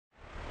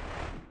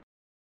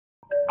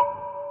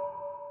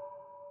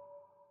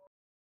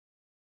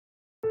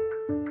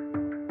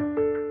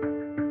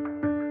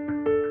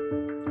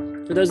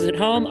For those at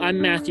home, I'm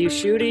Matthew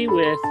Schutte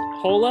with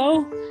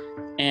Holo,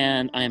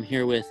 and I am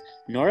here with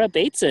Nora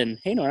Bateson.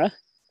 Hey, Nora.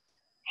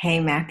 Hey,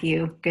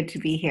 Matthew. Good to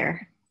be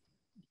here.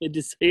 Good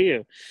to see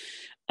you.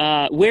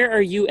 Where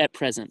are you at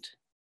present?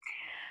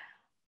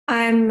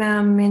 I'm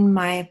in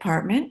my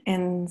apartment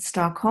in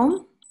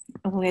Stockholm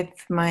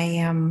with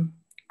my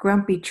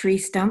grumpy tree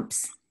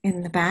stumps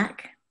in the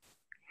back.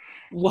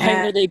 Why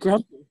are they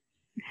grumpy?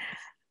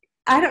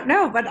 I don't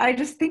know, but I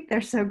just think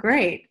they're so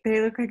great. They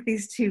look like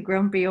these two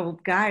grumpy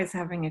old guys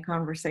having a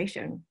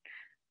conversation.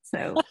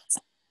 So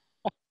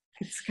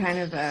it's kind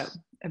of a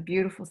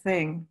beautiful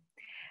thing.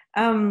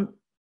 So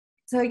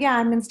yeah,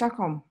 I'm in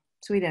Stockholm,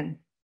 Sweden.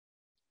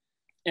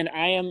 And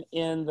I am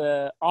in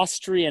the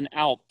Austrian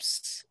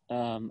Alps.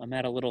 I'm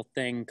at a little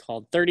thing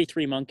called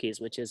 33 Monkeys,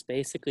 which is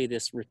basically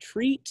this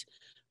retreat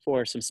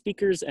for some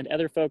speakers and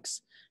other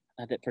folks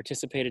that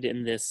participated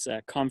in this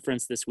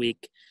conference this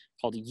week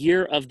called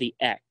Year of the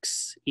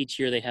X. Each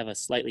year they have a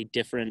slightly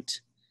different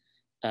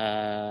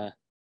topic,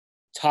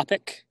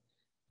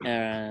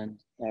 and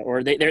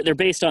or they're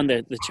based on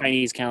the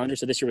Chinese calendar.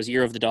 So this year was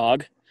Year of the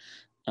Dog.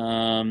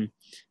 So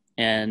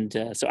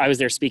I was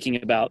there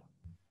speaking about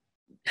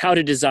how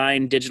to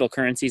design digital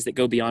currencies that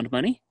go beyond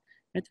money,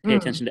 right? To pay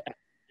attention to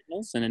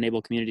signals and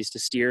enable communities to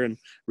steer in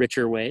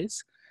richer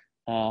ways.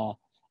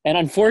 And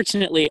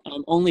unfortunately,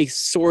 I'm only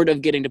sort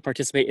of getting to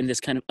participate in this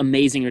kind of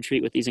amazing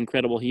retreat with these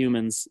incredible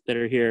humans that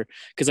are here,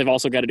 because I've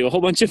also got to do a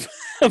whole bunch of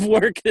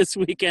work this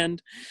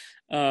weekend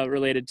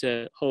related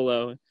to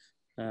Holo.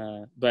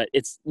 But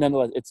it's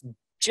nonetheless, it's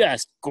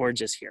just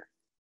gorgeous here.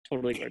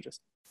 Totally gorgeous.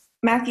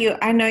 Matthew,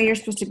 I know you're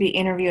supposed to be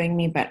interviewing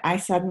me, but I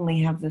suddenly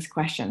have this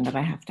question that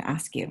I have to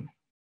ask you.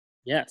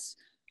 Yes.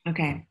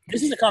 Okay.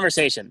 This is a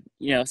conversation,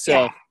 so.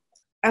 Yeah.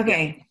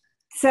 Okay.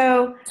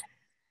 So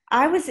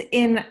I was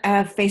in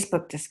a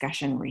Facebook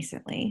discussion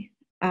recently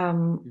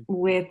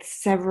with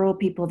several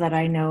people that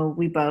I know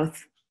we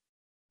both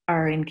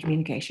are in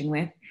communication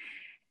with.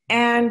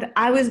 And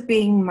I was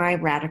being my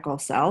radical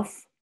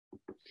self.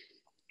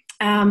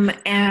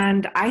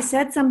 And I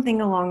said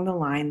something along the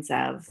lines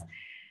of,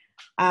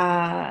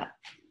 I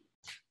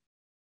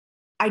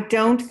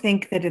don't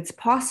think that it's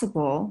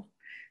possible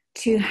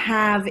to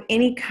have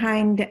any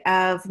kind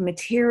of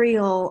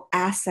material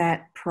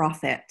asset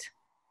profit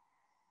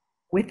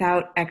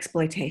without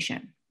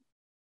exploitation.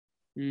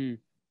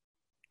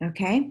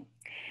 Okay?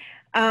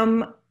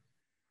 And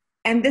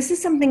this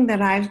is something that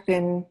I've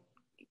been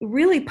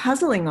really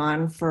puzzling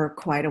on for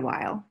quite a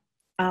while.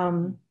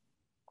 And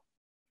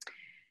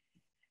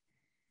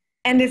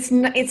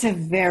it's a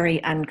very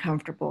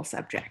uncomfortable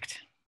subject,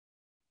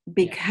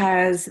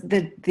 because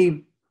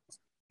the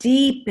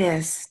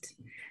deepest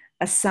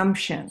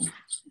assumption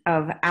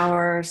of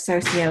our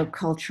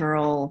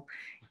socio-cultural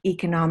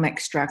economic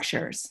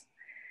structures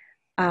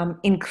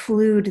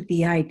include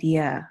the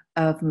idea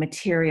of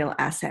material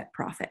asset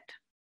profit.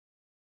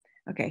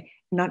 Okay,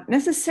 not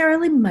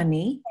necessarily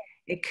money.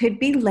 It could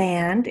be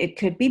land. It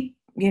could be,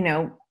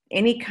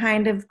 any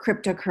kind of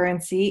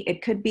cryptocurrency.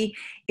 It could be,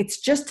 it's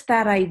just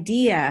that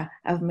idea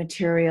of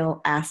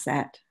material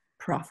asset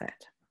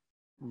profit.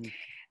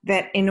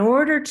 That in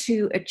order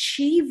to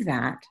achieve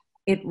that,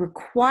 it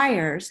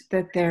requires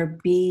that there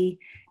be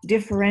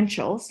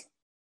differentials,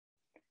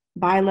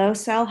 buy low,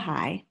 sell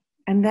high,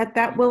 and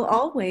that will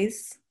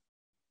always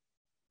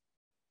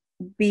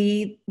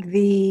be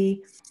the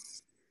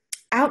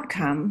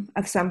outcome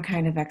of some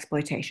kind of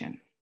exploitation.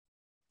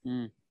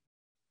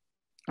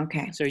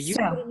 Okay. So are you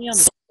putting me on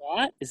the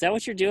spot? Is that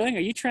what you're doing?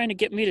 Are you trying to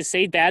get me to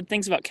say bad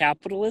things about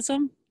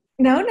capitalism?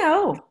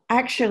 No.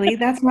 Actually,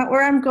 that's not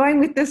where I'm going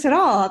with this at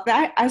all.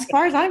 That, as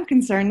far as I'm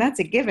concerned, that's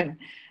a given.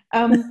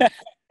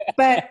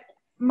 But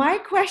my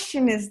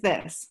question is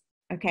this,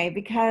 okay?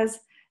 Because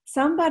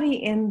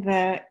somebody in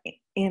the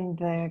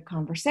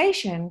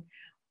conversation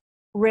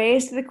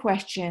raised the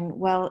question,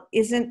 well,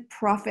 isn't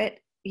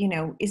profit,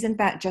 isn't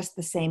that just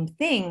the same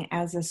thing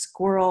as a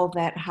squirrel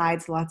that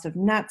hides lots of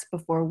nuts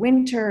before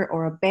winter,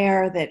 or a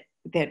bear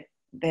that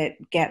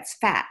gets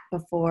fat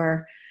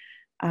before,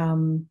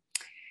 going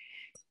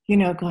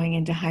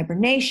into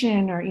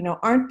hibernation, or,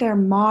 aren't there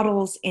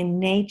models in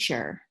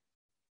nature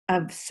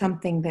of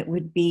something that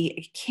would be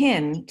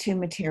akin to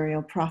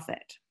material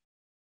profit?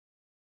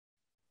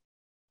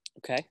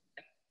 Okay.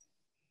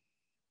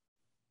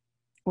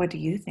 What do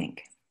you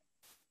think?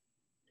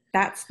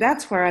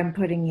 That's where I'm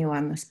putting you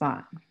on the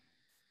spot.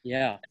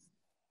 Yeah.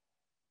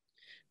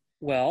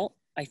 Well,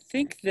 I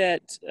think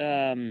that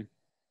in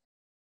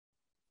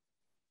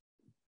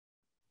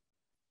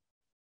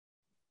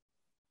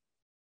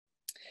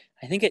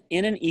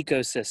an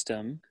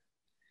ecosystem,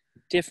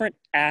 different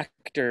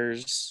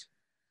actors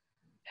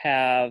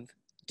have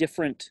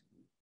different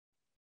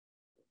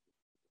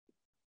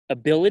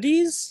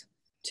abilities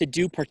to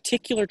do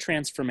particular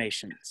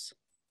transformations,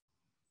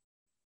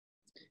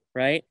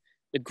 right?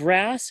 The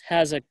grass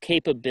has a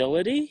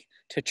capability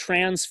to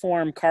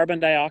transform carbon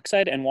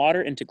dioxide and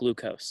water into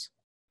glucose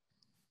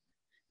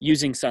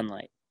using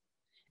sunlight.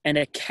 And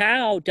a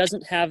cow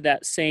doesn't have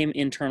that same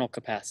internal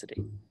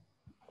capacity,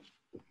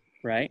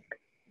 right?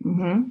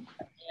 Mm-hmm.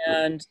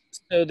 And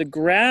so the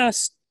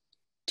grass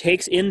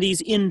takes in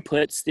these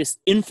inputs, this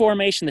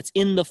information that's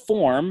in the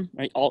form,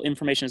 right? All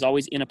information is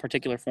always in a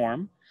particular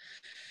form.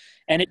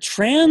 And it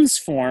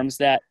transforms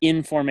that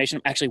information.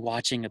 I'm actually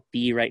watching a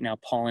bee right now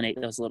pollinate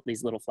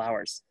these little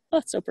flowers. Oh,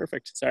 it's so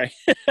perfect. Sorry.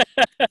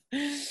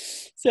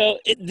 So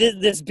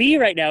this bee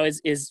right now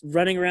is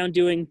running around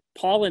doing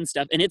pollen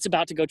stuff, and it's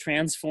about to go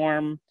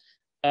transform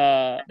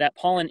that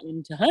pollen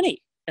into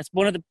honey. That's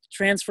one of the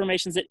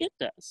transformations that it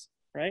does,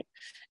 right?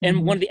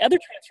 And one of the other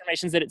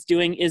transformations that it's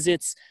doing is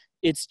it's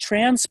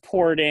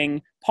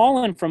transporting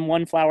pollen from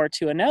one flower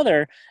to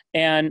another,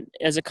 and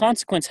as a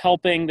consequence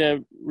helping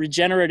the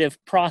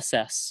regenerative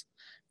process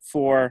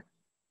for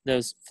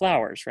those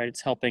flowers, right?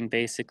 It's helping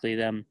basically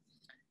them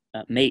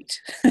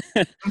mate.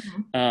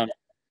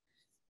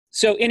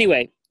 So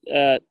anyway,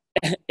 a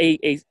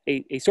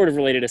sort of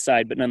related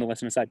aside, but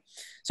nonetheless an aside.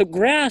 So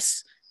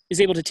grass is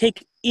able to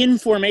take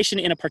information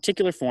in a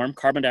particular form,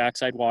 carbon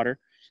dioxide, water,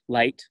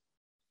 light,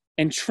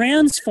 and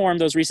transform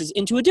those resources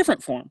into a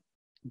different form,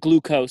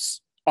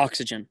 glucose,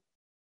 oxygen,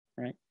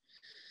 right?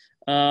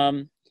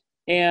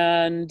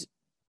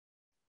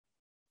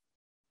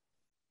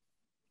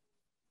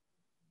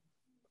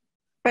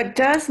 But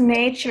does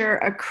nature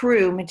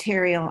accrue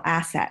material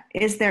asset?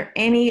 Is there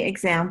any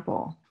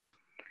example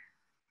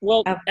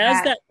Well, of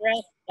as that?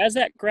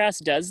 that grass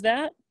does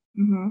that,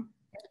 Mm-hmm.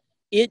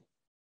 it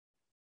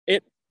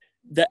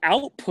the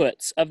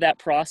outputs of that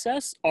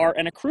process are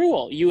an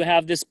accrual. You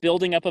have this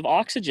building up of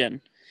oxygen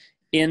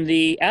in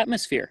the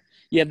atmosphere.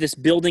 You have this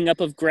building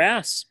up of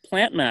grass,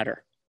 plant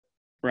matter,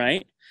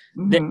 right?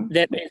 Mm-hmm.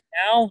 That is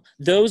now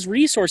those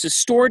resources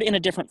stored in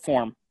a different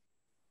form.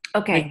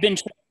 They've Okay. been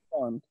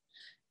transformed.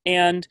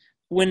 And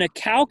when a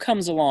cow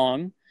comes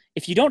along,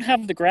 if you don't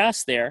have the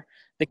grass there,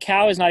 the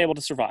cow is not able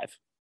to survive.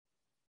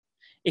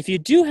 If you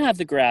do have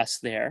the grass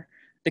there,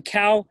 the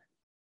cow,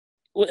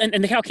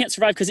 and the cow can't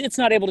survive because it's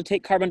not able to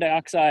take carbon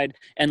dioxide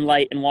and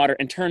light and water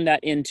and turn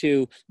that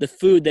into the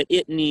food that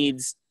it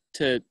needs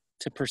to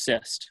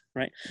persist,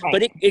 right?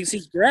 But it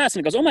sees grass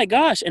and it goes, oh my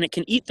gosh, and it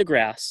can eat the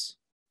grass,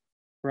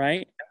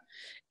 right?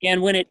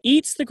 And when it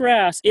eats the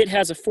grass, it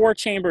has a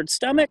 4-chambered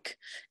stomach,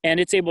 and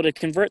it's able to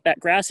convert that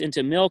grass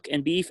into milk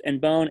and beef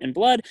and bone and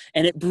blood,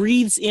 and it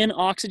breathes in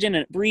oxygen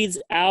and it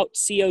breathes out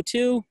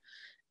CO2.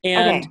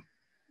 And Okay.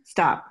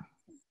 Stop.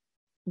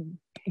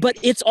 but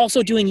it's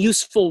also doing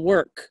useful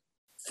work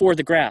for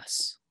the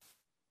grass.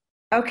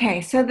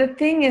 Okay. So the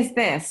thing is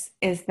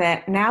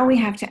that now we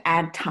have to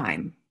add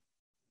time.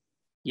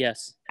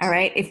 Yes. All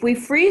right. If we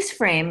freeze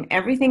frame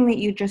everything that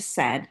you just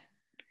said,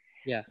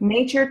 Yeah.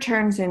 nature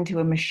turns into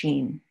a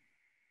machine.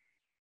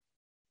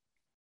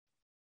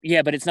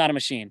 Yeah, but it's not a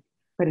machine.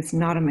 But it's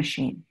not a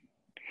machine.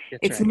 That's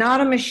It's right.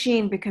 not a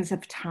machine because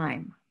of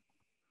time.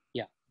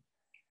 Yeah.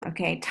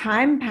 Okay.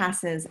 Time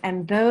passes,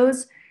 and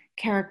those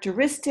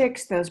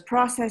characteristics, those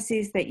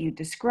processes that you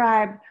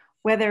describe,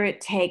 whether it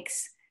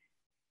takes,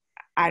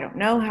 I don't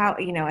know how,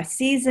 a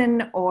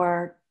season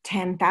or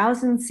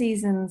 10,000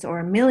 seasons or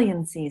a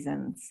million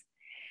seasons,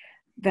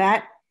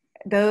 that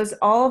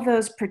all of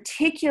those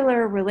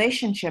particular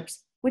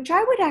relationships, which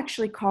I would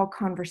actually call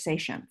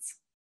conversations,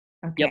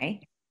 okay,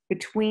 Yep.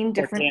 between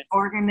different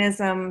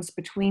organisms,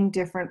 between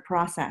different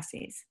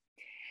processes,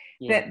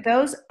 that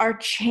those are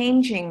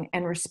changing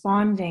and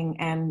responding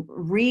and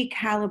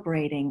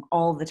recalibrating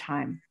all the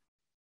time.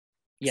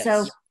 Yes.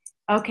 So,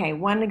 okay,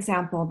 one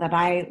example that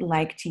I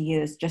like to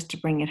use just to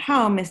bring it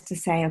home is to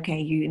say,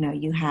 okay,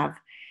 you have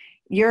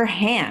your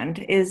hand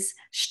is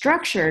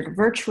structured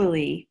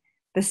virtually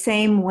the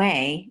same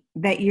way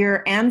that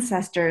your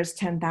ancestors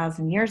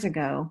 10,000 years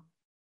ago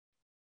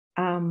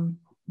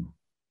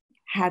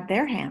had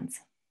their hands.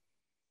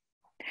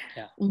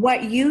 Yeah.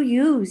 What you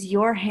use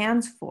your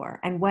hands for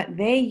and what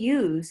they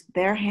use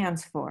their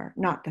hands for,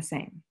 not the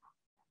same.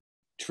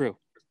 True.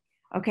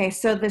 Okay,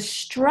 so the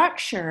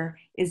structure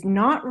is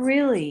not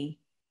really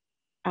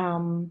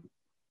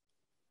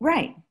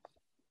right.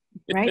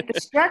 The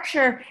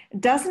structure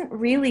doesn't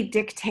really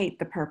dictate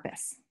the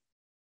purpose.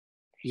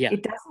 Yeah.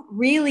 It doesn't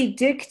really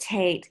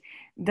dictate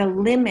the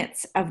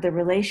limits of the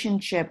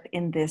relationship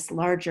in this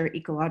larger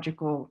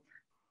ecological,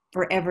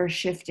 forever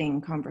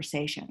shifting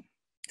conversation.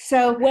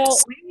 So when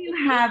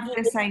you have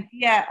this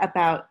idea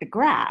about the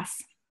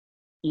grass,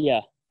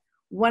 yeah,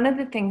 one of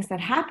the things that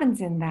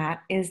happens in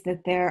that is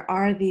that there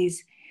are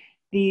these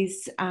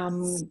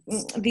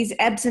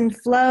ebbs and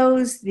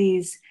flows,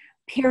 these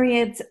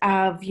periods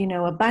of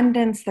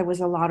abundance. There was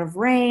a lot of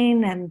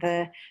rain and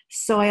the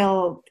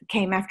soil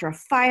came after a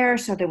fire,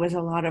 so there was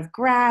a lot of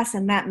grass,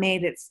 and that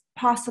made it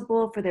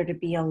possible for there to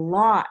be a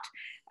lot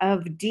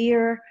of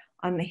deer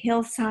on the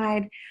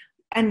hillside.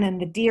 And then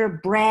the deer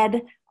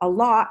bred a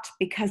lot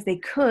because they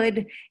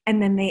could,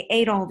 and then they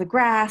ate all the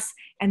grass,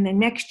 and then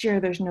next year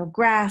there's no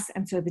grass,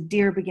 and so the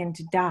deer begin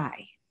to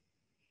die.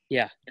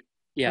 Yeah.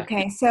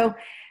 Okay, so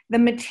the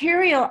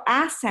material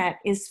asset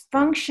is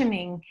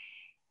functioning.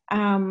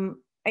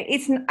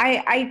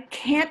 I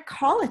can't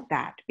call it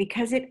that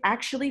because it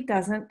actually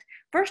doesn't.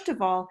 First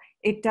of all,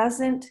 it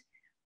doesn't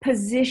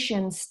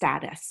position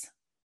status.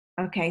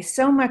 Okay,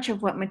 so much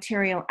of what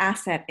material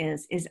asset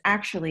is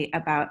actually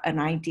about an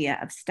idea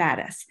of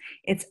status.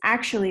 It's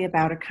actually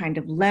about a kind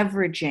of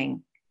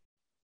leveraging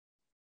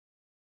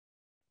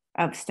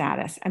of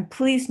status. And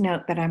please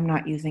note that I'm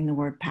not using the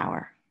word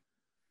power.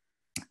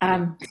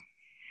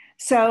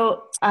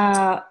 So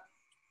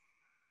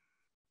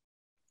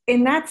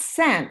in that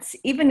sense,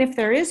 even if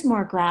there is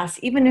more grass,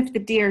 even if the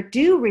deer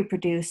do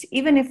reproduce,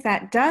 even if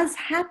that does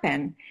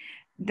happen,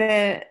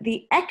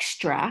 the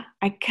extra,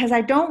 because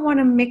I don't want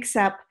to mix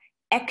up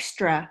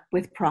extra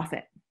with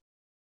profit.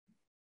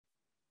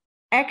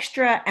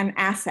 Extra and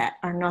asset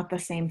are not the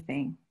same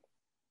thing.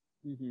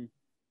 Mm-hmm.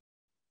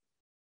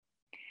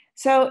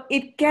 So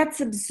it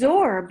gets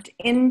absorbed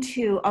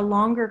into a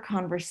longer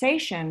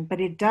conversation,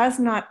 but it does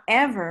not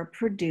ever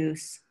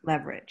produce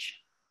leverage.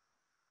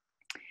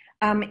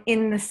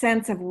 In the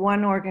sense of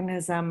one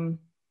organism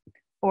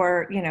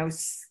or, you know,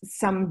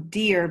 some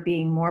deer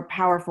being more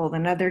powerful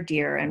than other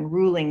deer and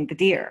ruling the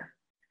deer.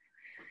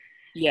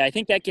 Yeah, I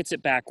think that gets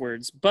it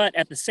backwards. But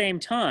at the same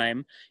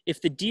time, if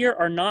the deer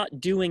are not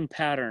doing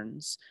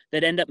patterns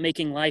that end up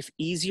making life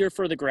easier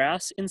for the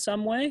grass in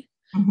some way,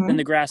 then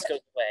the grass goes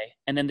away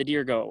and then the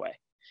deer go away.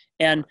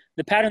 And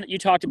the pattern that you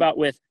talked about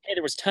with, hey,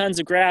 there was tons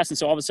of grass and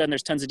so all of a sudden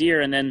there's tons of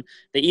deer and then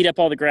they eat up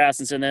all the grass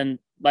and so then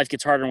life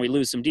gets harder and we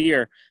lose some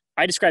deer.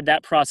 I describe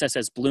that process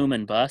as bloom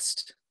and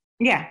bust.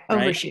 Yeah,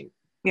 right? overshoot.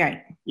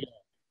 Right.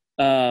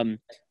 Yeah.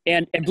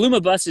 And bloom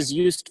and bust is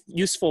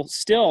useful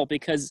still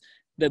because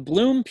the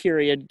bloom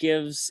period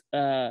gives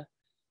the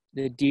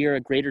deer a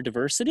greater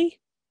diversity,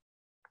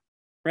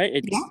 right?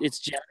 It's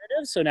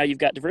generative, so now you've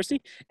got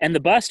diversity. And the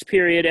bust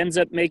period ends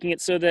up making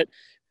it so that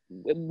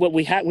what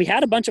we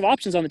had a bunch of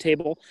options on the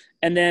table,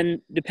 and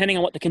then depending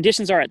on what the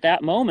conditions are at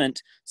that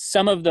moment,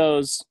 some of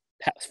those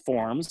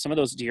forms, some of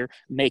those deer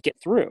make it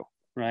through,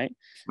 right?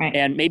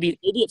 And maybe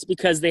it's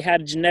because they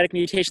had a genetic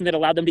mutation that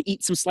allowed them to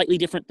eat some slightly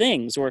different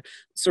things or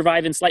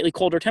survive in slightly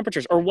colder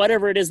temperatures or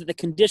whatever it is that the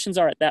conditions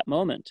are at that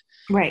moment.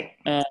 Right.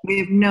 We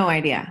have no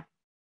idea.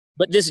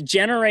 But this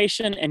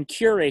generation and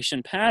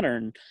curation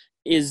pattern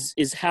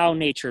is how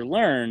nature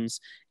learns.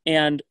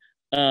 And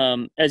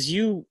as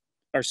you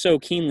are so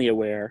keenly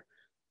aware,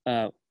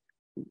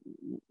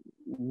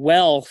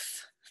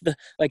 wealth,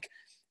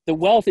 the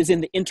wealth is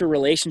in the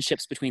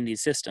interrelationships between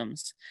these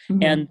systems.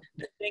 Mm-hmm. And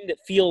the thing that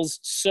feels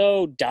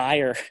so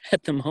dire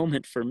at the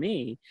moment for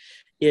me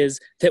is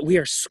that we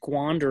are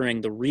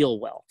squandering the real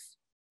wealth.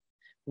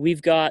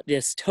 We've got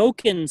this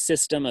token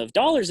system of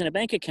dollars in a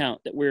bank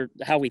account that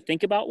how we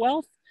think about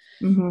wealth.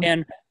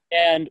 Mm-hmm.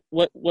 And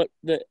what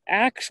the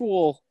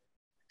actual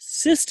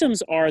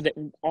systems are that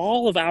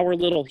all of our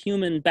little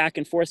human back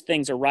and forth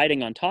things are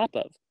riding on top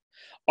of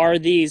are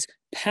these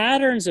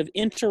patterns of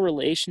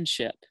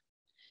interrelationship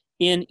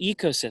in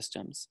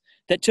ecosystems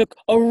that took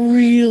a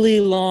really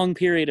long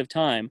period of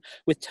time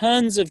with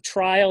tons of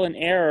trial and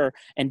error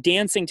and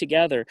dancing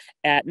together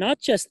at not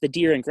just the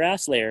deer and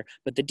grass layer,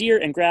 but the deer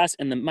and grass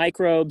and the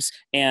microbes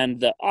and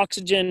the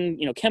oxygen,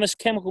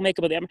 chemical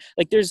makeup of the atmosphere.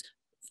 Like there's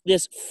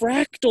this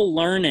fractal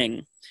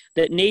learning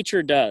that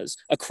nature does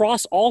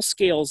across all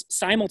scales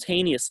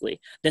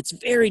simultaneously that's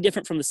very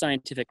different from the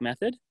scientific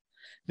method,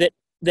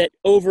 that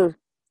over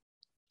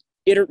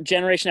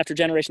generation after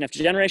generation after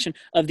generation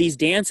of these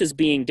dances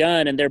being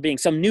done, and there being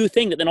some new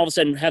thing that then all of a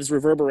sudden has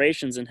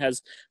reverberations and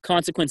has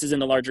consequences in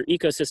the larger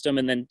ecosystem,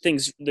 and then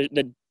things,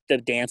 the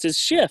dances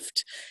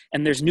shift,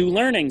 and there's new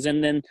learnings,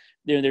 and then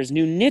there's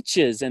new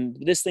niches, and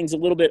this thing's a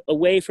little bit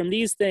away from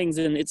these things,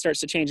 and it starts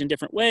to change in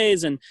different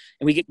ways, and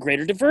we get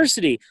greater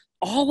diversity.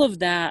 All of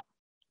that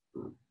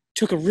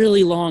took a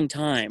really long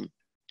time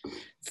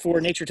for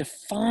nature to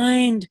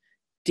find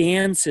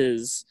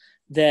dances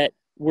that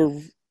were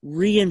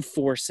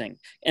reinforcing.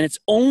 And it's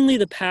only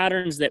the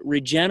patterns that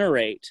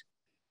regenerate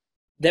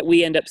that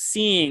we end up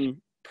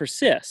seeing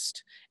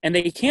persist. And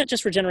they can't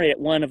just regenerate at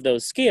one of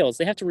those scales.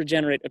 They have to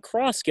regenerate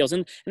across scales.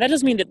 And that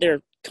doesn't mean that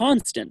they're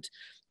constant.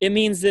 It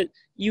means that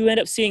you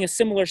end up seeing a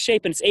similar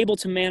shape and it's able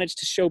to manage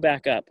to show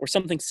back up, or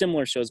something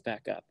similar shows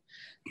back up.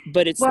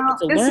 But it's a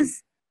learn.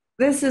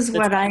 This is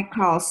what I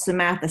call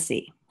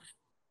semathesy,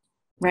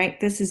 right?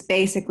 This is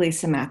basically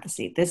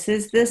semathesy. This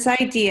is this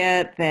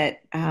idea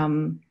that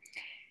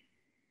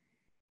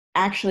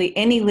actually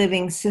any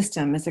living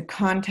system is a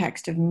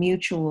context of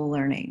mutual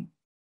learning.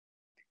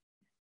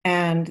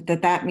 And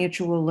that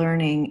mutual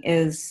learning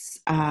is,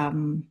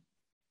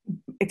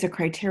 it's a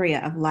criteria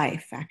of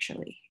life,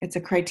 actually. It's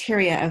a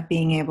criteria of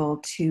being able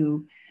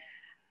to,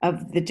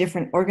 of the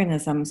different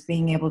organisms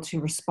being able to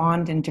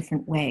respond in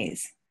different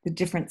ways, the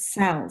different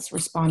cells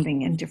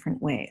responding in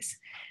different ways.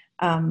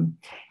 And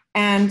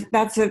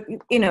that's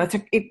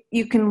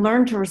you can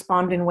learn to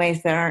respond in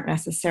ways that aren't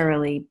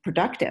necessarily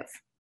productive.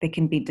 They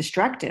can be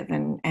destructive.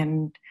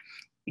 And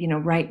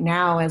right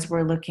now, as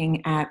we're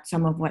looking at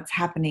some of what's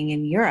happening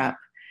in Europe,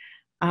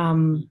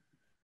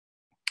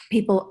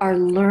 people are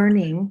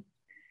learning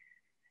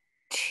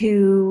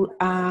to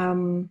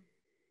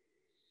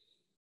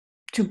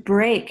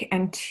break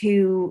and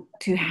to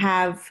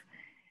have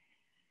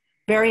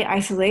very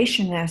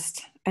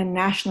isolationist and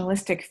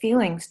nationalistic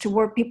feelings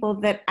toward people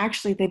that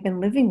actually they've been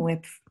living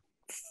with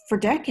for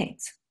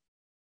decades.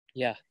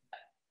 Yeah.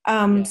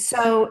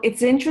 So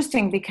it's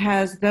interesting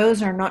because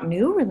those are not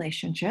new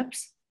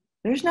relationships.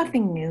 There's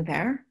nothing new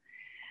there.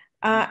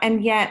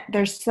 And yet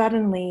there's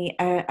suddenly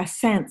a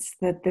sense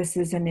that this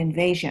is an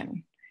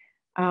invasion.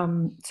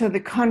 So the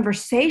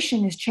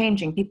conversation is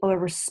changing. People are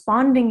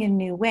responding in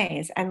new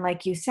ways. And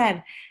like you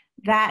said,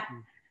 that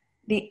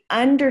the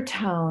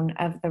undertone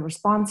of the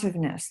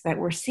responsiveness that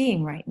we're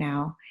seeing right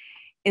now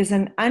is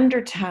an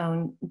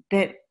undertone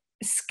that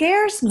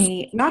scares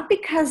me, not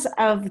because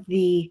of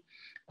the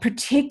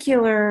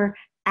particular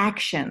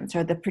actions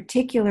or the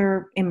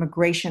particular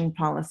immigration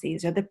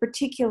policies or the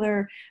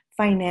particular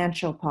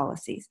financial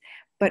policies,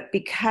 but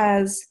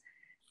because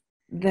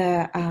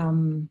the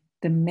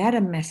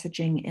meta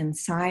messaging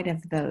inside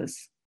of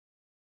those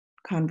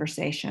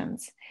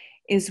conversations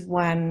is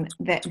one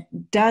that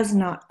does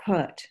not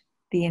put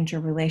the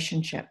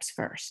interrelationships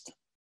first.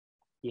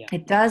 Yeah.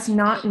 It does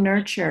not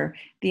nurture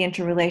the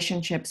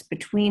interrelationships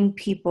between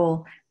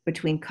people,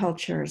 between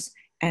cultures,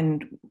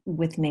 and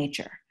with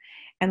nature.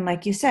 And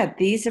like you said,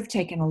 these have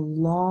taken a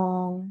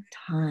long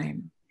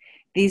time.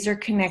 These are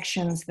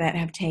connections that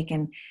have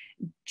taken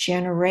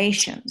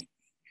generations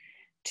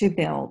to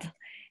build.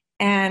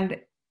 And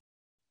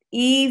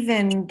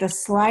even the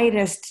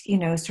slightest,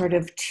 sort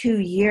of 2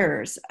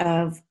 years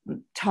of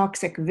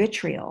toxic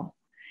vitriol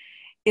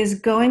is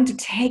going to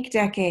take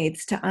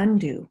decades to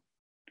undo.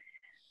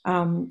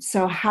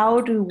 So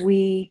how do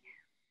we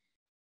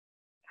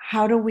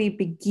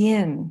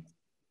begin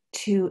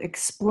to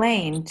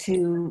explain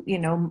to,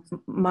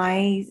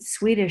 my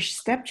Swedish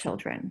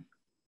stepchildren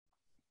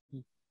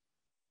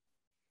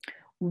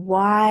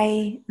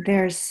why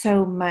there's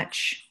so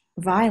much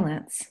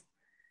violence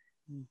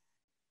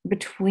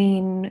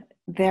between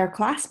their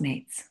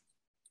classmates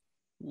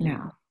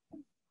now?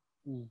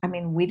 I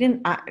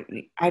mean,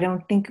 I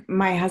don't think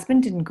my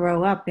husband didn't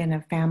grow up in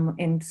a family,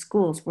 in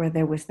schools where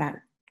there was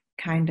that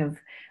kind of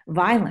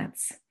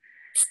violence.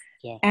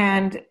 Yeah.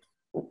 And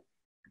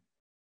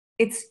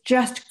it's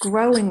just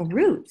growing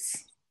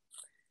roots.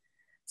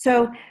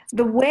 So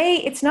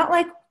it's not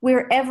like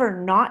we're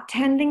ever not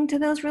tending to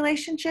those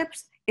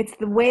relationships. It's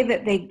the way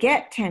that they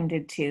get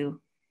tended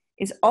to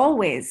is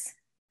always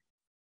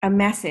a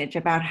message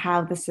about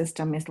how the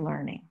system is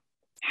learning,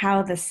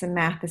 how the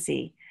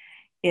symathesy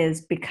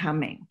is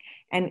becoming.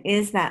 And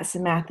is that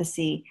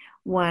symathesy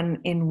one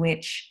in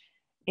which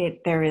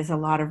there is a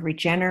lot of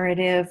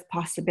regenerative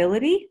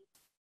possibility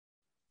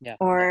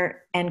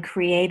and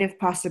creative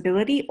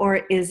possibility, or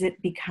is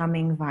it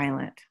becoming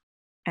violent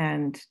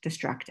and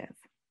destructive?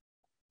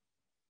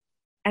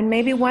 And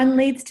maybe one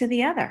leads to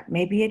the other.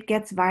 Maybe it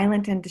gets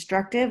violent and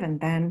destructive, and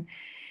then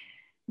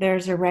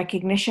there's a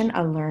recognition,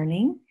 a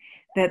learning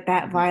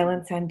that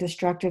violence and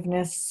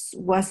destructiveness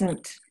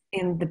wasn't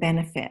in the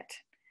benefit.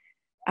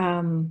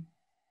 And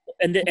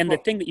the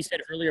thing that you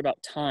said earlier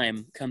about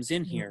time comes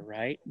in here,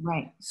 right?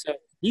 Right. So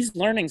these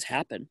learnings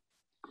happen,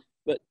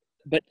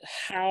 but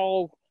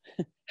how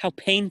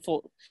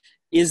painful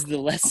is the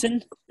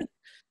lesson?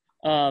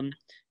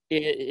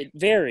 It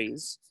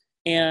varies,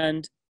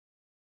 and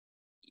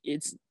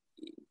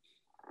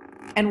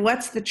and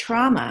what's the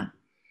trauma?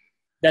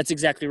 That's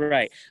exactly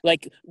right.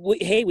 Like,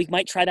 hey, we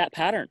might try that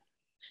pattern,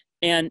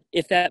 and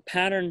if that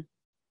pattern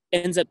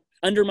ends up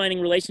undermining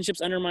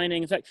relationships,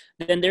 undermining effect,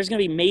 then there's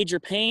going to be major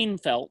pain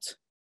felt.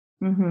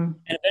 Mm-hmm. And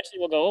eventually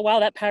we'll go, oh, wow,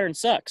 that pattern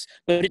sucks.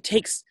 But it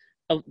takes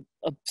a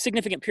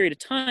significant period of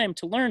time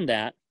to learn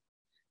that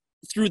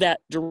through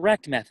that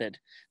direct method.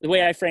 The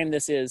way I frame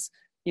this is,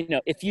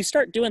 if you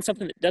start doing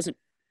something that doesn't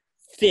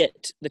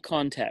fit the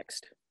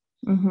context,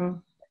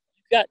 you've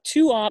got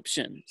two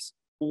options.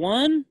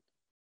 One,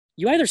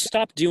 you either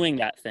stop doing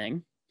that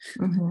thing,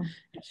 and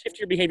shift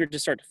your behavior to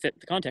start to fit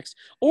the context,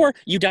 or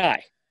you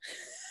die.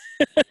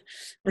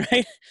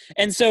 Right?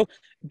 And so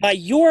by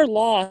your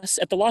loss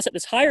at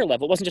this higher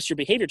level, it wasn't just your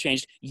behavior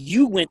changed,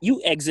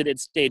 you exited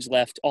stage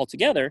left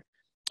altogether.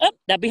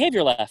 That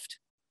behavior left.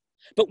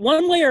 But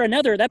one way or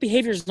another, that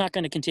behavior is not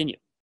going to continue.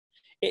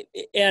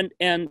 And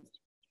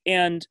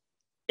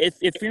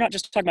if you're not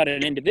just talking about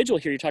an individual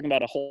here, you're talking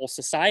about a whole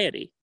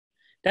society.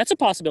 That's a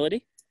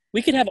possibility.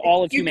 We could have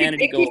all of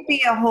humanity go. It could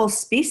be a whole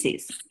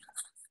species.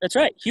 That's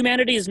right.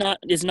 Humanity is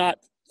not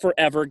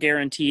forever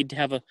guaranteed to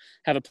have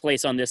a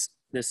place on this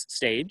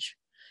stage.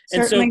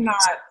 Certainly not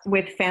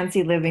with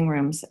fancy living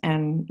rooms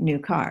and new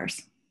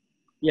cars.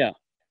 Yeah.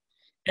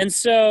 And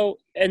so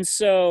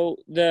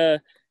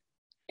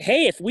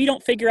hey, if we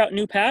don't figure out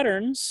new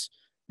patterns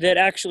that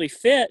actually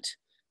fit,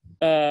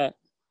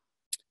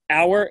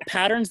 our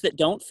patterns that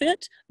don't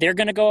fit, they're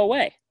going to go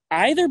away.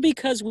 Either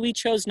because we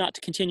chose not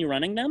to continue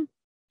running them,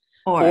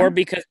 or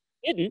because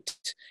we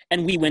didn't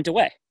and we went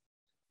away.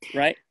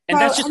 Right? And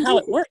that's just how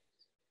it works.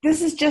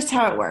 This is just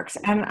how it works.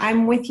 And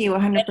I'm with you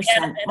 100%.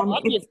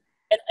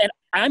 And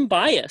I'm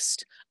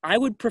biased. I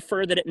would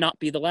prefer that it not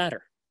be the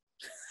latter.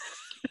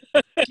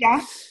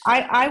 Yeah,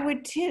 I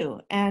would too.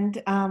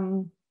 And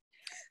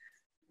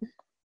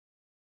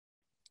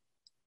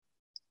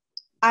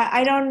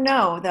I don't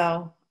know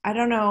though. I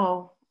don't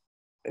know.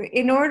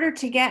 In order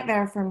to get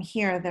there from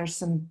here, there's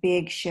some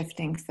big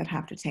shiftings that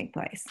have to take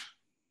place.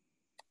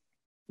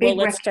 Well,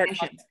 Big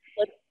recognitions.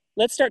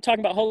 let's start talking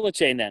about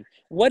holochain then.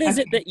 What is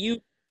it Okay.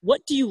 that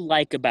what do you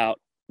like about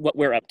what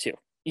we're up to?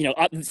 You know,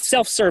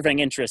 self-serving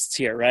interests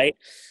here, right?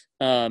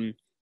 Um,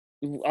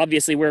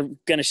 Obviously we're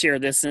going to share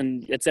this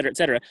and et cetera, et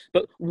cetera.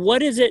 But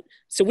what is it?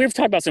 So we've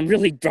talked about some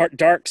really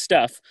dark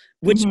stuff,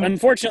 which Mm-hmm.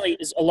 unfortunately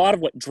is a lot of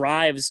what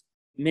drives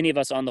many of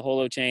us on the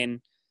HoloChain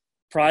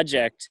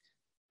project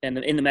and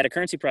in the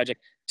Metacurrency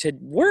project to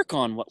work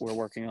on what we're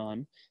working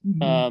on.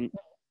 Mm-hmm. Um,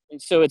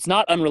 so it's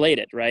not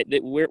unrelated, right?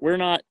 That we're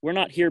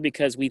not here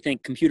because we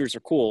think computers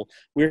are cool.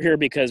 We're here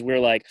because we're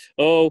like,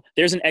 oh,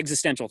 there's an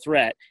existential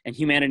threat, and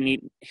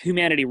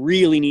humanity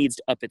really needs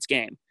to up its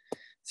game.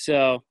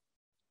 So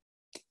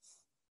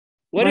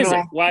what What do is I?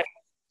 it? Why?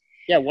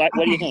 Yeah. What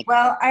do you Okay. think?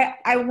 Well,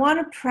 I want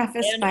to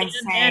preface And by and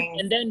saying,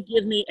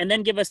 and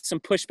then give us some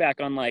pushback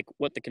on like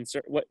what the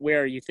concern,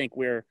 where you think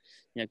we're,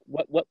 you know,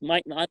 what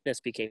might not this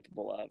be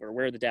capable of, or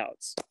where are the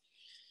doubts.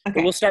 But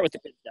we'll okay. start with the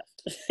good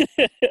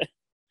stuff.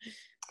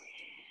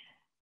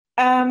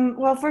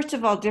 Well, first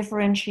of all,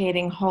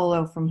 differentiating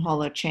Holo from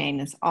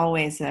HoloChain is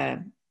always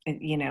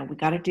we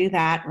got to do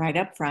that right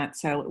up front.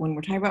 So when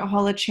we're talking about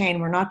HoloChain,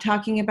 we're not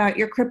talking about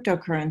your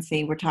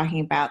cryptocurrency. We're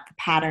talking about the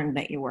pattern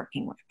that you're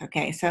working with.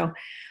 Okay. So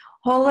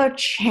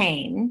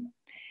HoloChain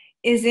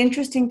is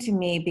interesting to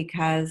me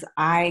because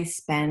I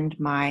spend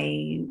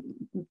my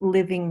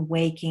living,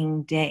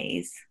 waking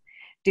days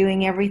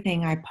doing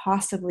everything I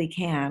possibly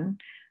can,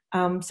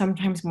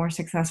 sometimes more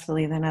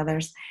successfully than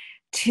others,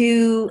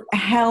 to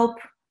help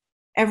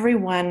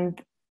everyone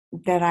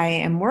that I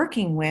am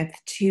working with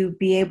to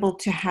be able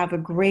to have a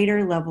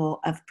greater level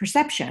of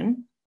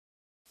perception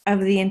of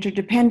the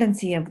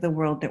interdependency of the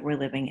world that we're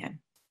living in.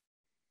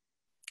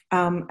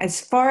 As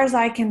far as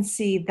I can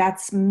see,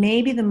 that's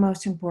maybe the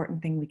most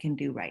important thing we can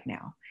do right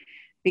now,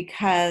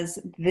 because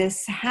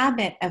this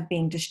habit of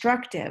being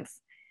destructive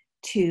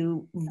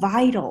to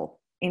vital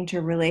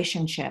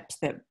interrelationships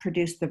that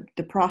produce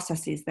the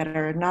processes that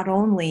are not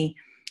only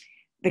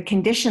the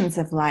conditions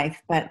of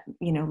life, but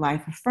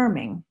life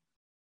affirming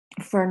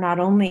for not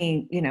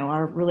only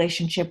our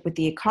relationship with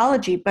the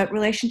ecology, but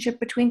relationship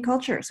between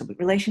cultures,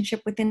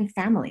 relationship within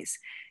families,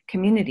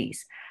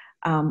 communities,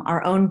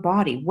 our own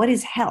body. What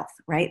is health,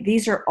 right?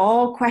 These are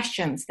all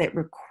questions that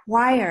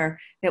require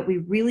that we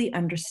really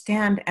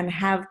understand and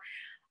have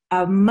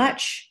a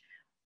much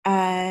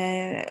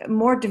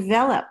more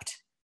developed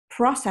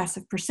process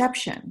of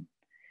perception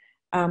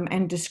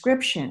and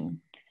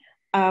description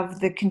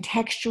of the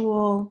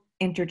contextual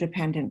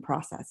interdependent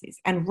processes.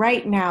 And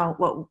right now,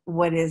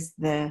 what is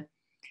the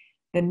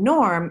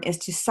norm is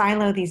to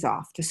silo these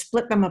off, to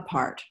split them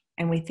apart.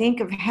 And we think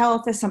of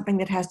health as something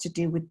that has to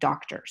do with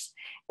doctors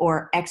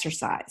or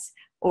exercise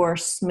or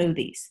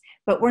smoothies.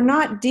 But we're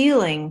not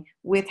dealing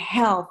with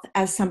health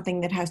as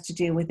something that has to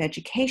do with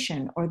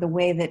education or the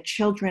way that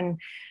children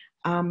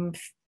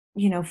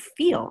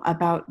feel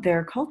about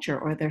their culture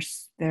or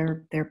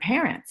their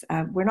parents.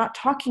 We're not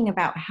talking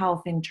about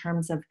health in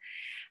terms of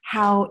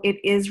how it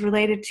is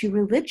related to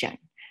religion,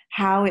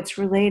 how it's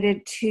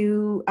related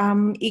to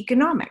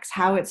economics,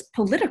 how it's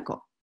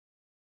political.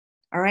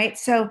 All right.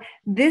 So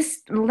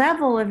this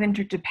level of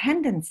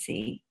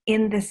interdependency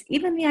in this,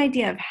 even the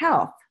idea of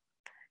health,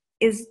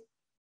 is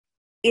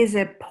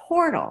a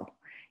portal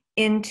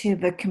into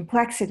the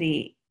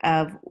complexity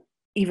of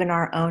even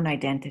our own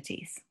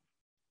identities.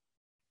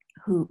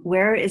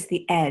 Where is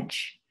the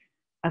edge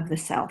of the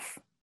self?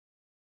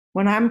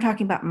 When I'm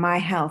talking about my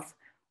health,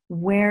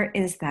 where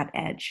is that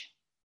edge?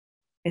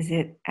 Is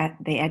it at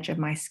the edge of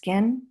my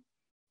skin?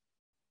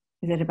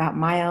 Is it about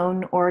my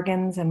own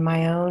organs and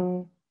my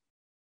own,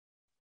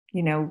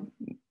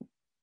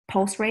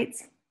 pulse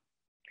rates?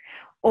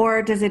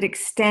 Or does it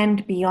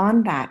extend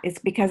beyond that? It's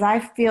because I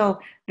feel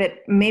that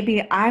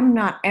maybe I'm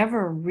not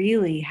ever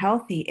really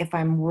healthy if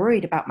I'm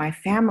worried about my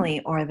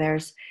family, or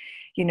there's,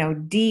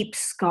 deep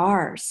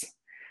scars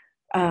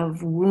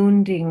of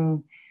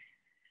wounding,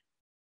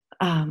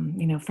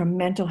 from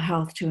mental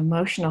health to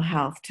emotional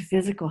health to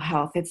physical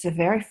health. It's a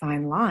very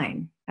fine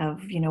line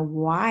of,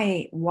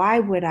 why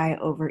would I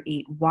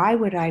overeat? Why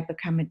would I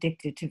become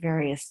addicted to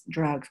various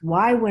drugs?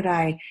 Why would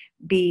I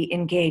be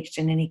engaged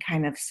in any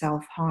kind of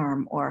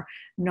self-harm or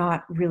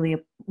not really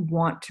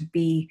want to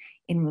be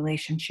in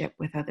relationship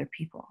with other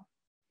people?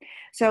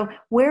 So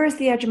where is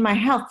the edge of my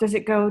health? Does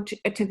it go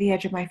to the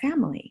edge of my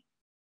family?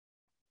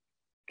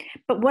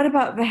 But what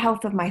about the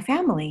health of my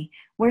family?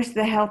 Where's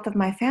the health of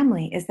my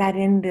family? Is that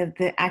in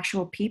the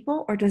actual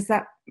people, or is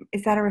that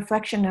a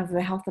reflection of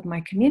the health of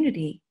my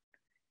community?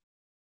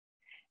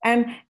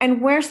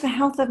 And where's the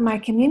health of my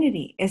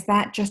community? Is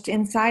that just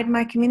inside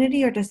my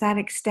community, or does that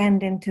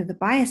extend into the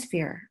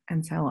biosphere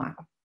and so on?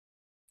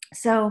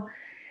 So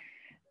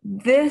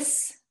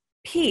this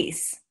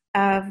piece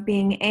of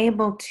being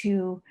able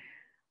to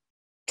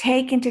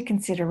take into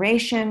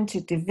consideration,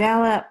 to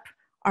develop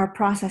our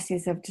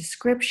processes of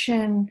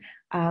description,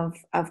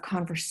 of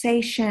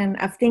conversation,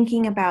 of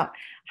thinking about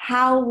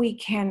how we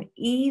can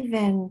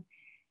even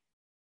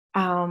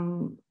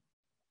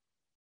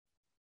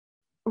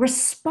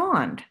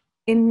respond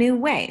in new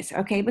ways,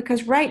 okay?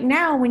 Because right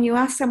now, when you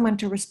ask someone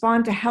to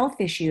respond to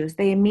health issues,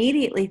 they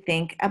immediately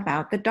think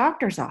about the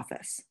doctor's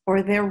office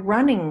or their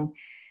running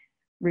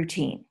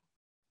routine.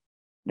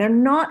 They're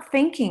not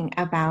thinking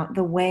about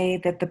the way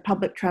that the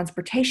public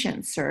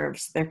transportation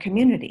serves their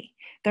community.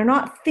 They're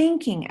not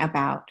thinking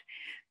about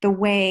the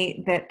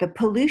way that the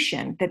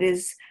pollution that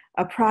is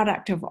a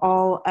product of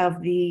all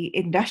of the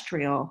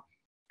industrial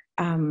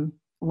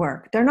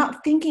work. They're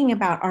not thinking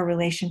about our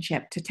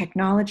relationship to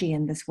technology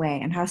in this way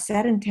and how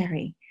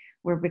sedentary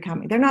we're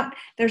becoming.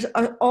 There's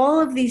all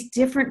of these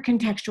different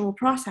contextual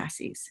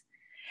processes.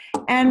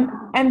 And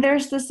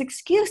there's this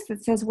excuse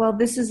that says, well,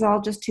 this is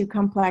all just too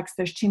complex.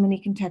 There's too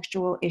many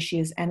contextual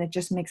issues and it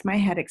just makes my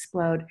head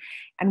explode.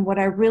 And what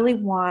I really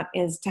want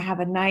is to have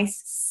a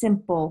nice,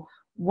 simple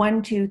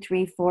 1, 2,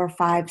 3, 4,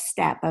 5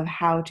 step of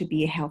how to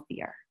be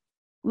healthier.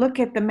 Look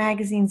at the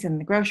magazines in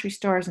the grocery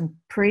stores and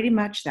pretty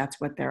much that's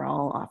what they're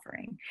all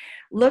offering.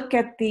 Look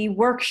at the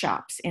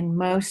workshops in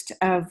most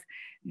of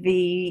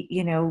the,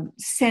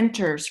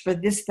 centers for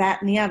this,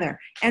 that, and the other.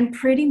 And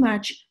pretty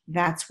much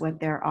that's what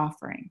they're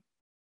offering.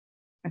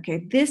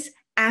 Okay, this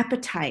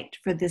appetite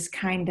for this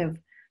kind of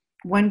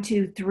 1,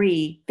 2,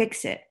 3,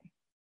 fix it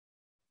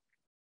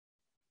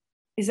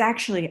is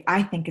actually,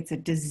 I think it's a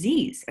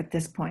disease at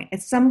this point.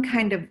 It's some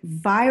kind of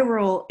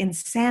viral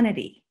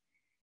insanity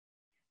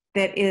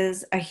that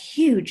is a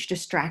huge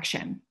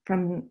distraction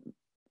from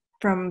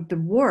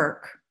the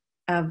work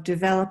of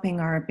developing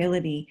our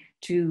ability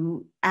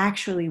to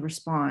actually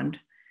respond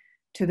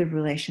to the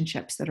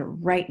relationships that are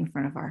right in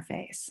front of our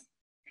face.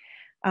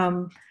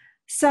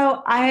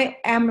 So I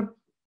am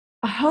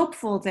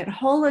hopeful that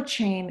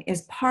HoloChain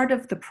is part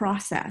of the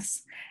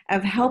process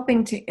of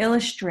helping to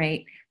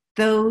illustrate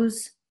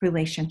those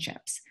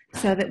relationships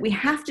so that we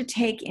have to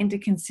take into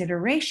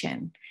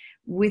consideration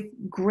with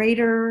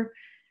greater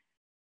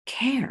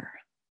care,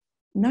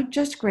 not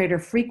just greater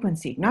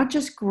frequency, not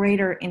just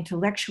greater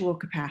intellectual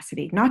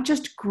capacity, not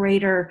just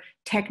greater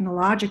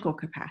technological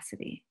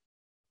capacity,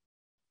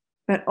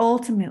 but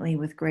ultimately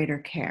with greater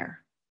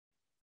care,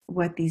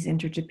 what these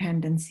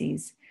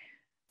interdependencies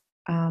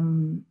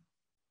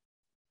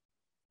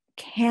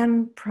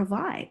can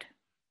provide.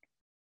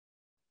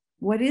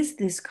 What is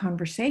this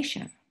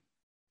conversation?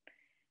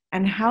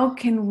 And how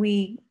can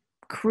we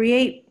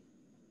create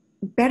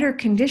better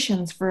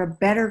conditions for a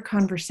better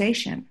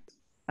conversation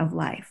of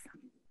life?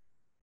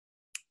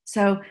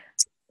 So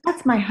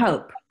that's my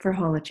hope for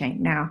HoloChain.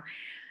 Now,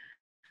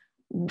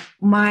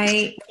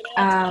 my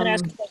can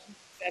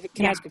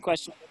I ask a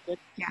question?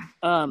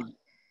 Yeah.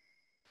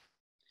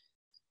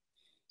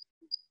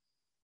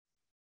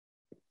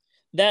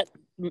 That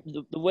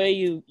the way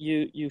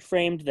you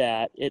framed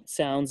that, it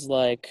sounds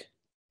like,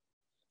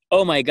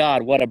 oh my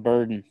God, what a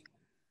burden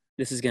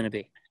this is going to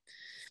be,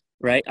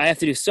 right? I have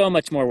to do so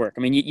much more work.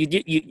 I mean,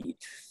 you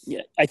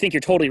I think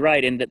you're totally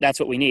right in that that's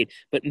what we need.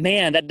 But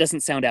man, that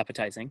doesn't sound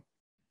appetizing,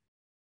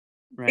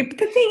 right?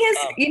 The thing is,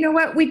 you know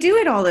what? We do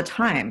it all the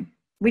time.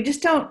 We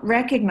just don't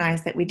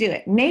recognize that we do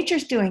it.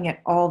 Nature's doing it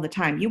all the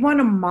time. You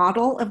want a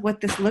model of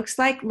what this looks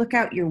like? Look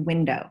out your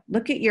window.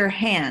 Look at your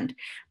hand.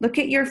 Look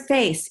at your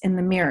face in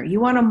the mirror. You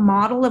want a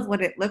model of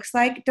what it looks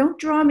like? Don't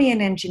draw me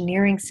an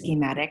engineering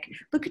schematic.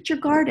 Look at your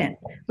garden.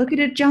 Look at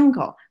a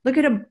jungle. Look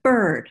at a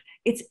bird.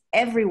 It's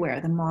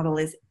everywhere. The model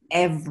is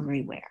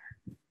everywhere.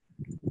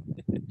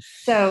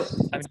 So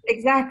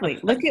exactly.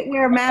 Look at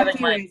where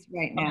Matthew is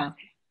right now.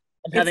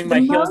 I'm having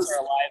my heels are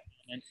alive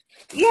moment.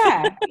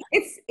 Yeah,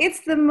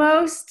 it's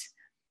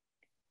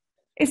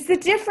the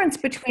difference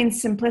between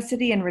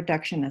simplicity and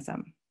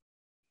reductionism.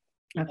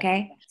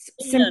 Okay,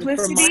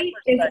 simplicity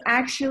is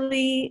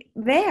actually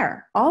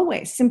there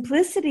always.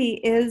 Simplicity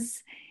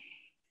is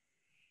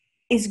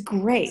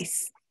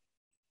grace,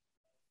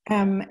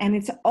 and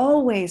it's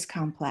always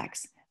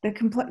complex.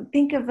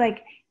 Think of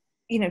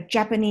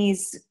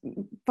Japanese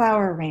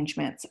flower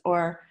arrangements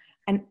or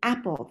an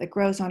apple that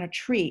grows on a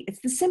tree.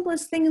 It's the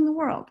simplest thing in the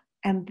world.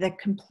 And the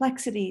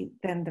complexity,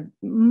 then the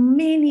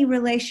many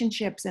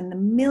relationships and the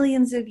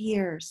millions of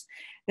years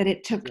that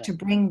it took to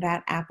bring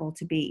that apple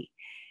to be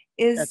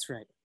that's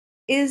right.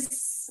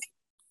 It's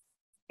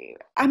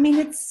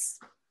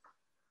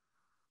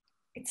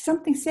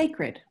something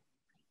sacred.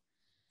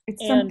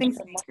 It's something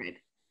sacred.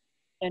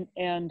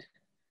 And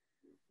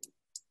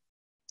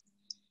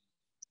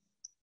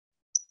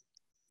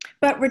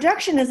but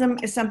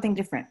reductionism is something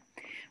different.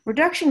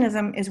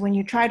 Reductionism is when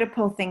you try to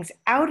pull things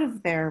out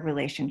of their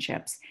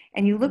relationships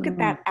and you look at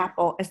that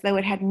apple as though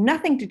it had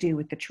nothing to do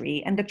with the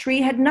tree, and the tree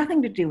had nothing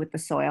to do with the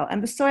soil,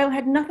 and the soil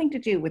had nothing to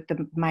do with the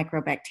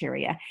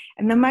microbacteria,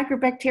 and the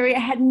microbacteria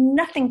had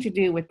nothing to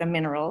do with the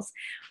minerals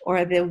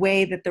or the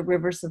way that the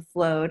rivers have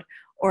flowed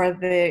or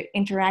the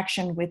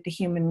interaction with the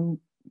human,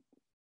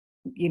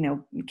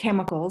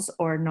 chemicals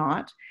or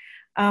not.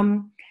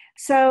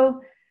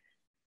 So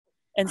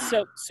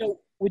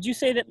would you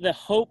say that the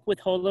hope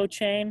with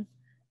HoloChain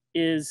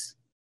is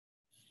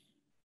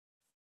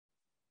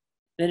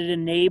that it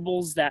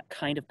enables that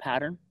kind of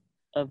pattern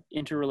of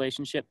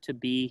interrelationship to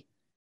be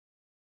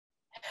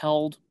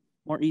held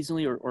more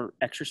easily or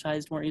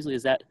exercised more easily?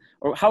 Is that,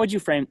 or how would you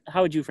frame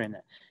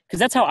that? Because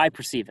that's how I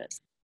perceive it.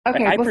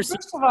 Okay, I well, perceive.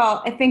 first of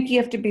all, I think you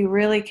have to be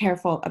really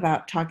careful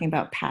about talking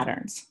about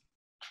patterns.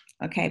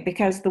 Okay,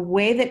 because the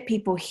way that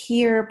people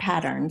hear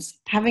patterns,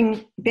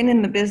 having been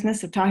in the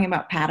business of talking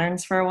about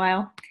patterns for a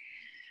while,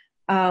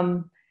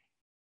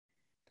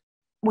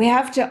 we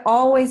have to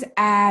always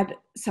add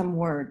some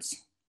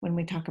words when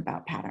we talk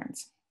about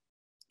patterns.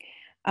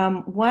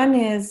 One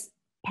is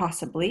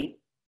possibly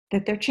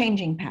that they're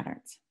changing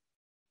patterns.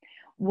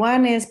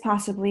 One is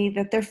possibly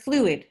that they're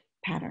fluid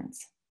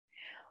patterns,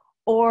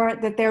 or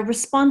that they're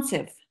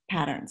responsive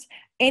patterns.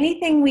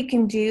 Anything we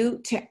can do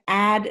to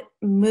add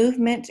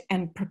movement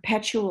and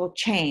perpetual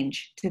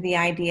change to the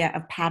idea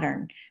of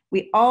pattern,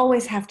 we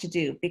always have to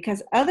do,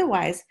 because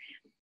otherwise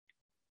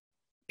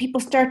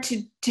people start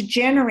to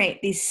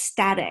generate these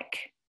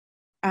static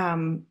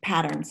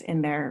patterns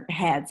in their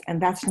heads,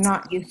 and that's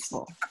not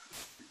useful.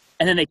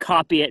 And then they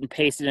copy it and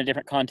paste it in a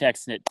different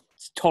context, and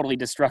it's totally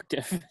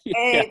destructive.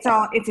 Yeah.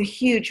 It's a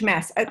huge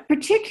mess,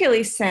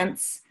 particularly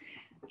since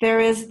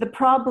there is the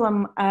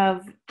problem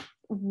of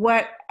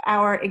what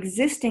our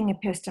existing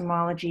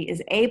epistemology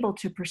is able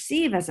to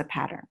perceive as a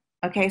pattern.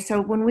 Okay, so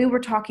when we were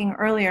talking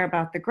earlier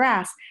about the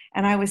grass,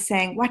 and I was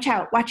saying, watch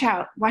out, watch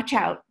out, watch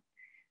out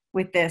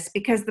with this,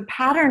 because the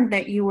pattern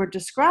that you were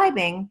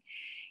describing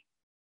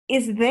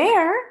is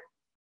there,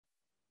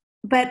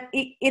 but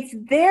it's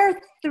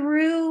there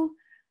through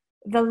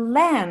the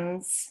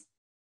lens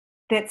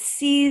that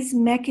sees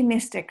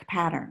mechanistic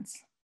patterns.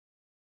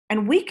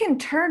 And we can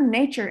turn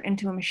nature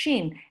into a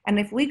machine. And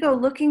if we go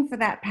looking for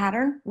that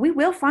pattern, we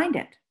will find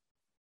it.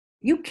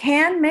 You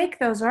can make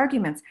those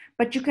arguments,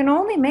 but you can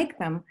only make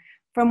them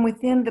from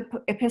within the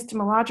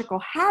epistemological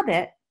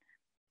habit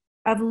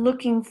of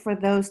looking for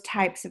those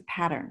types of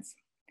patterns.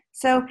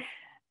 So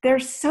they're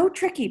so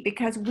tricky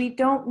because we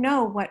don't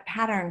know what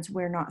patterns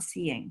we're not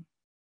seeing.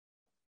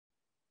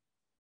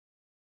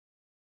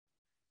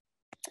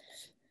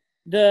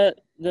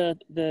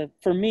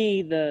 For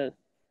me, the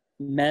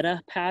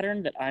meta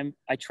pattern that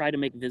I try to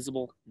make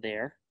visible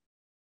there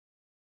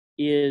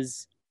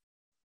is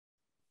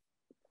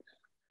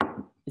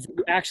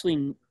you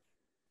actually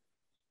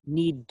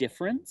need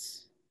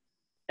difference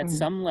at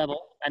some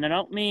level. And I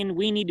don't mean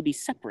we need to be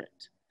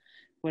separate.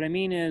 What I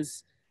mean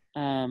is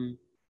you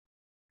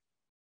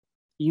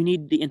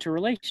need the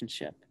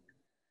interrelationship,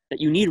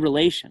 that you need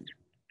relation.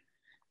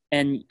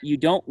 And you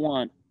don't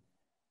want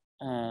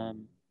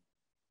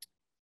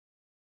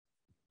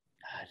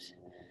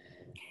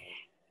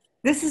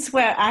This is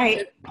where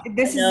of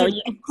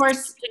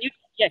course.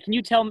 Can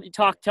you tell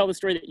the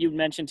story that you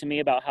mentioned to me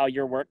about how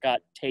your work got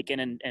taken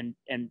and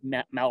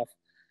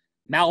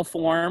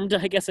malformed?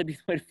 I guess I'd be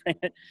able to frame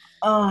it.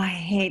 Oh, I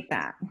hate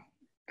that.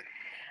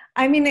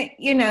 I mean,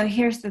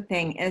 here's the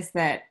thing: is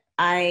that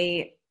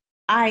I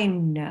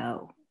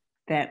know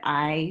that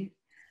I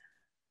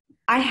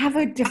have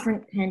a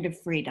different kind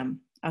of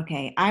freedom.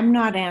 Okay, I'm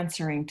not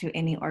answering to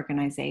any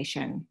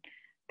organization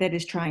that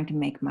is trying to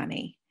make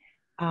money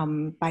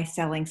by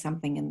selling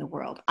something in the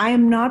world. I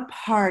am not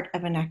part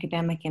of an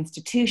academic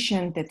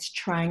institution that's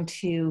trying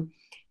to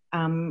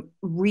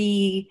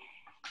reiterate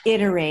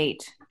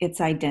its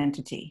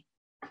identity.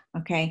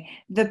 Okay,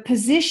 the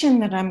position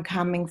that I'm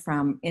coming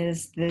from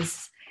is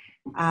this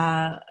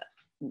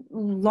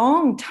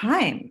long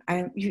time,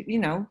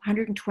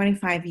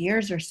 125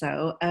 years or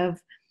so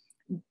of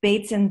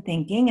Bateson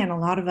thinking and a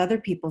lot of other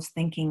people's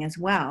thinking as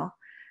well.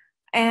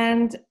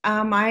 And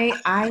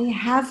I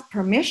have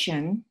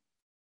permission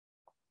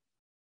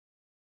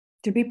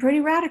to be pretty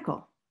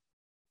radical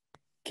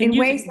in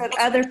ways that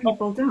other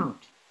people don't.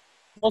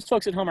 Most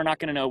folks at home are not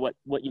going to know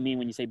what you mean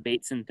when you say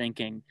Bateson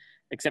thinking,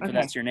 except for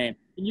that's your name.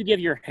 Can you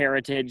give your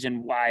heritage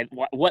and why?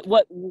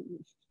 What?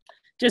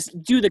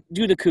 Just do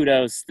the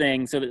kudos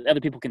thing so that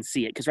other people can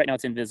see it, because right now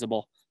it's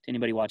invisible to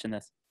anybody watching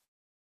this.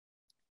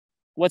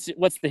 What's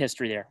the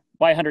history there?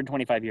 Why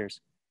 125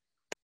 years?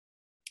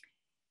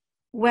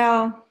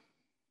 Well,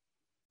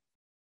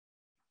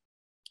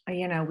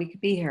 we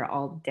could be here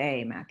all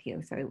day,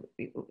 Matthew. So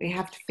we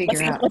have to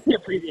figure out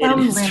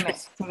some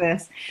limits to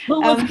this. Who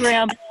was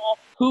Grandpa?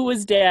 Who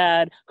was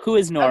Dad? Who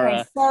is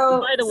Nora? Okay,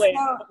 so, by the way,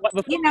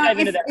 before we dive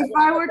into that,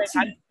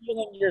 I'm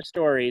stealing your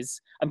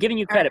stories. I'm giving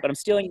you credit, but I'm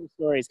stealing your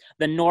stories.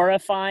 The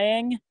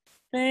Norifying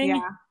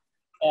thing.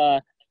 Yeah.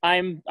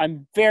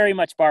 I'm very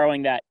much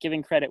borrowing that,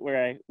 giving credit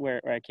where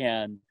I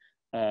can.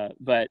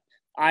 But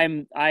I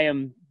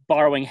am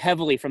borrowing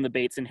heavily from the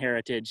Bateson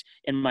heritage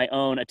in my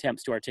own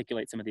attempts to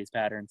articulate some of these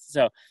patterns.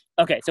 So,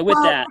 okay, so with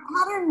that. The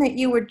pattern that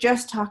you were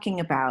just talking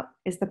about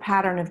is the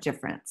pattern of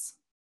difference.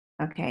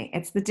 Okay,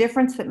 it's the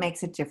difference that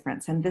makes a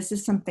difference. And this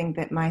is something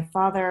that my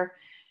father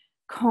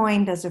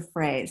coined as a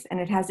phrase, and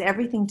it has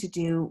everything to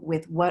do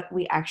with what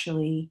we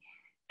actually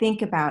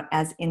think about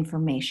as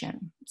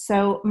information.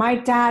 So my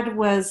dad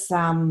was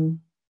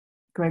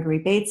Gregory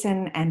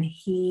Bateson, and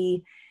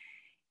he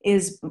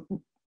is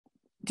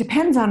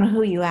depends on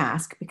who you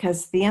ask,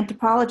 because the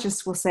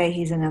anthropologist will say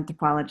he's an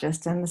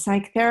anthropologist, and the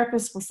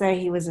psychotherapist will say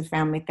he was a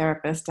family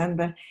therapist, and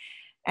the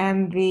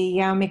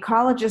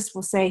ecologist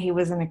will say he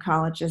was an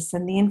ecologist,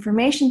 and the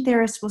information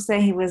theorist will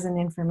say he was an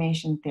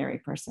information theory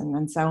person,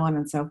 and so on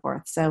and so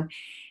forth. So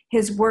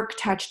his work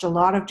touched a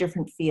lot of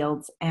different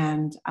fields,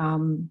 and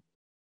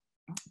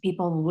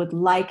people would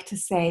like to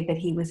say that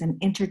he was an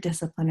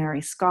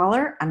interdisciplinary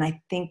scholar, and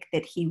I think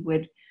that he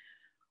would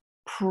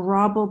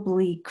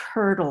probably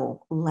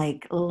curdle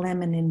like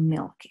lemon in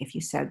milk if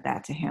you said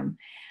that to him,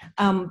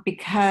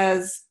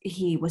 because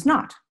he was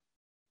not.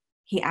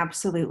 He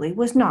absolutely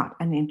was not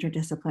an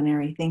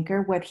interdisciplinary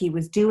thinker. What he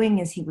was doing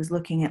is he was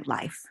looking at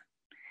life.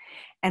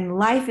 And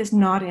life is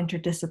not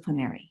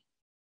interdisciplinary.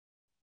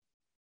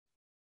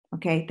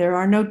 Okay, there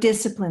are no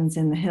disciplines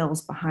in the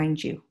hills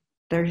behind you.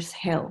 There's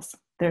hills,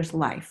 there's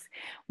life.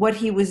 What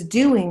he was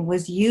doing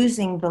was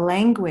using the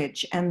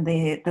language and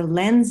the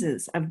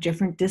lenses of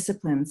different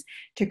disciplines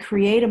to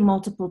create a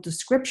multiple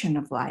description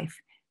of life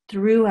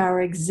through our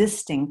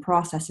existing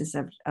processes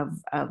of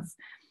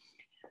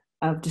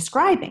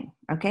describing.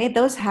 Okay,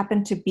 those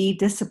happen to be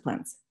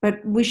disciplines,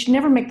 but we should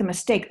never make the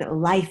mistake that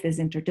life is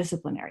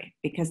interdisciplinary,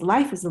 because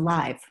life is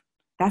alive.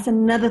 That's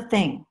another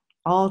thing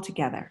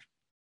altogether.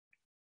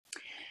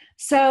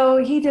 So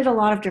he did a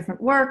lot of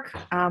different work.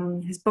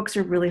 His books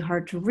are really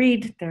hard to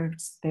read.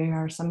 They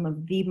are some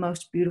of the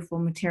most beautiful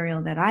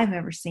material that I've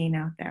ever seen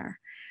out there.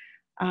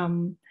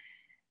 And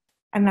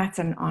that's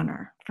an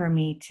honor for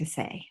me to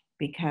say,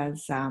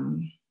 because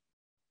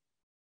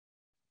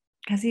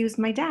he was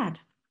my dad.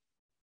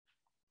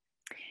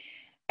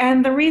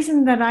 And the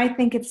reason that I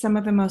think it's some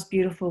of the most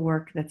beautiful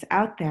work that's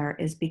out there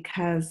is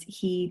because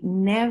he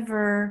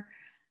never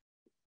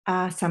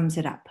sums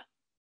it up.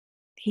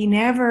 He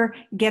never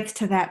gets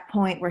to that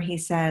point where he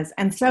says,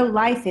 and so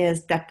life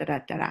is da da da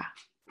da da.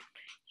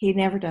 He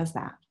never does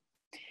that.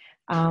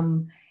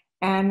 And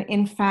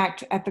in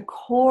fact, at the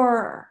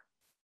core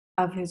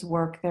of his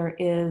work, there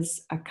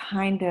is a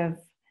kind of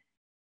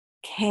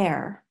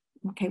care.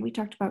 Okay, we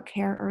talked about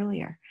care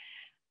earlier.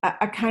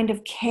 A kind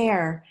of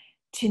care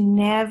to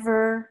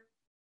never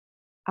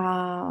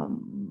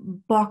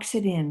box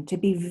it in, to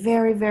be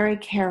very, very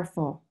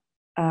careful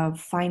of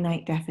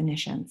finite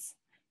definitions,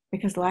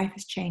 because life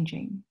is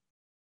changing.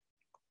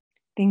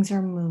 Things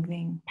are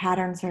moving,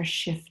 patterns are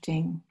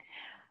shifting.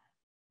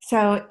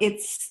 So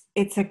it's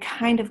a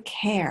kind of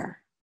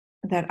care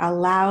that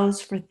allows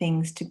for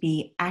things to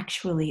be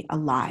actually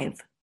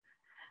alive.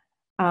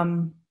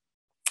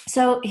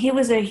 So he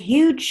was a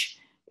huge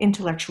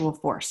intellectual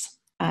force,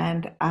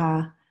 and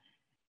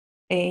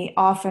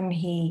often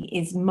he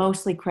is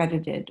mostly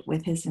credited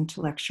with his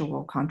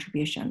intellectual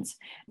contributions,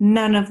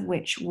 none of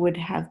which would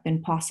have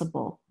been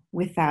possible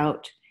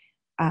without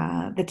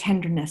the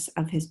tenderness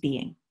of his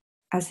being.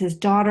 As his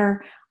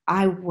daughter,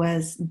 I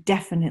was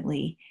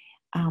definitely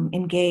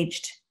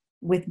engaged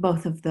with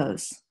both of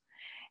those.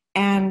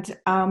 And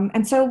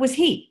so was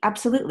he,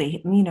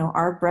 absolutely. You know,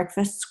 our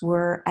breakfasts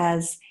were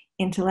as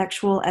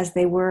intellectual as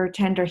they were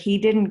tender. He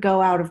didn't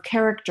go out of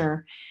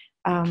character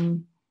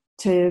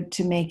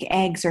to make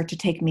eggs or to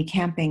take me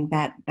camping.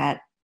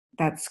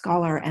 That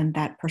scholar and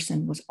that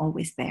person was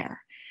always there.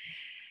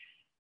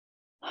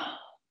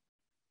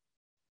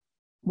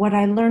 What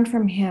I learned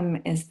from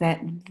him is that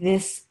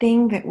this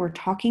thing that we're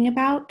talking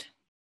about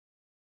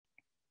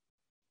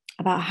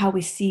how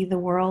we see the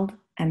world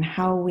and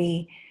how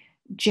we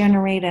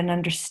generate an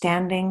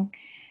understanding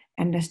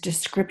and this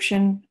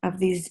description of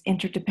these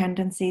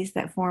interdependencies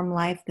that form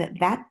life,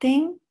 that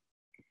thing,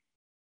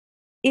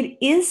 it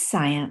is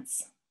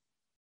science.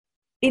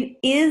 It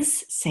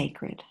is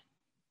sacred.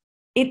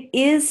 It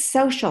is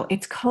social.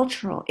 It's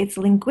cultural. It's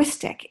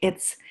linguistic.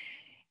 It's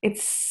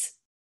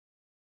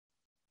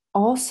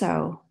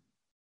also,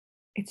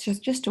 it's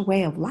just a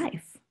way of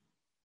life.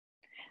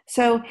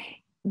 So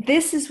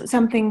this is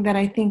something that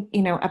I think,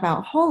 you know,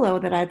 about Holo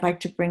that I'd like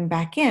to bring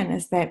back in,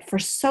 is that for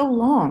so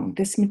long,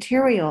 this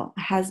material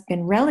has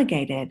been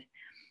relegated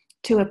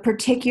to a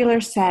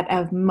particular set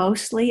of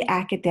mostly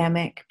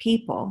academic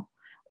people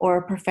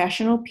or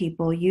professional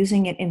people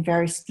using it in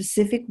very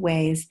specific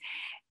ways.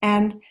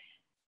 And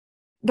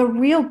the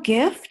real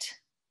gift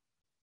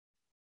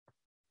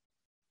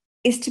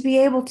is to be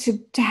able to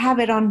have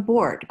it on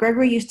board.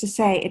 Gregory used to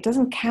say, it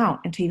doesn't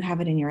count until you have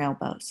it in your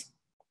elbows.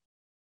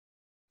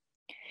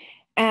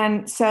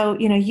 And so,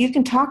 you know, you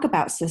can talk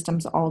about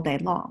systems all day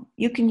long.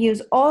 You can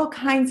use all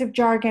kinds of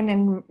jargon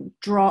and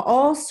draw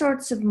all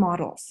sorts of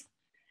models.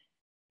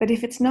 But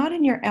if it's not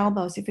in your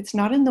elbows, if it's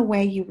not in the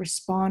way you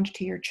respond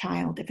to your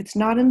child, if it's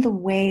not in the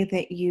way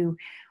that you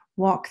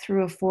walk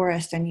through a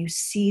forest and you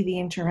see the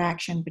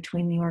interaction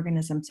between the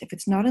organisms, if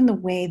it's not in the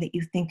way that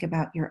you think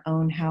about your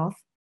own health,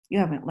 you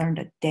haven't learned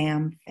a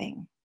damn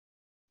thing.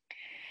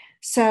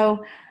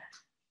 So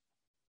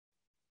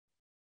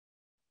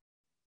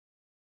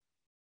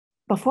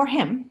before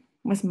him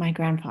was my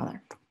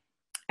grandfather.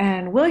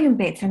 And William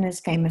Bateson is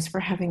famous for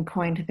having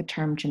coined the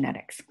term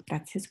genetics.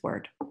 That's his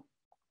word.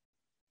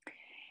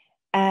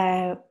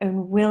 And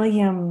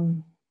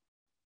William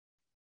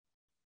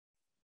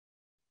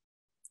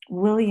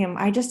William,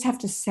 I just have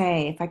to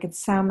say, if I could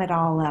sum it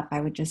all up,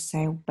 I would just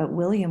say, but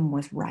William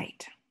was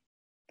right.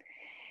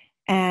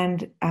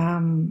 And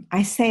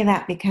I say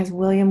that because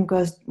William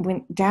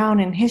went down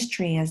in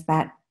history as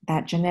that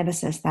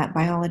geneticist, that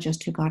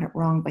biologist who got it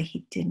wrong, but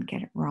he didn't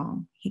get it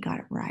wrong. He got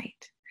it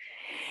right.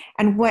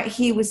 And what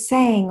he was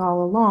saying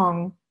all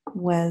along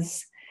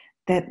was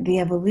that the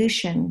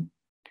evolution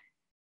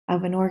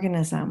of an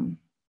organism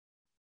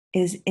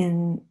is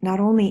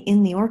not only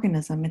in the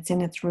organism, it's in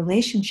its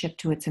relationship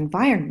to its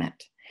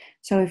environment.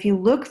 So if you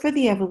look for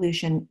the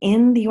evolution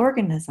in the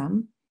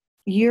organism,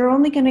 you're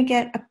only going to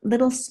get a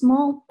little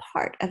small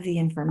part of the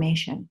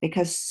information,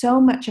 because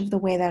so much of the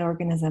way that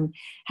organism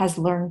has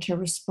learned to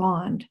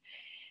respond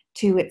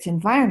to its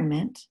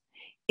environment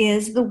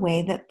is the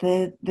way that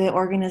the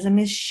organism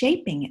is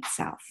shaping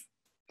itself.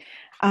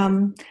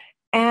 And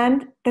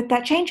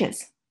that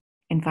changes.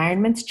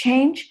 Environments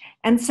change,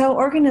 and so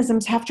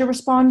organisms have to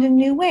respond in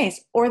new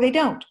ways, or they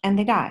don't, and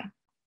they die.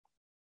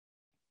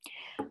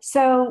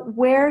 So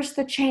where's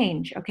the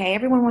change? Okay,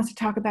 everyone wants to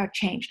talk about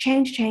change.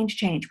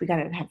 Change. We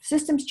got to have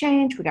systems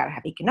change. We got to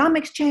have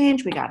economics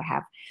change. We got to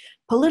have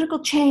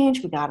political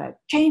change. We got to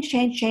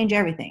change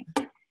everything.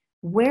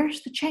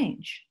 Where's the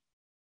change?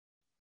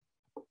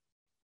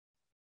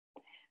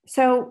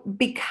 So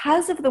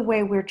because of the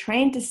way we're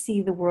trained to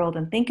see the world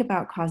and think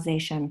about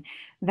causation,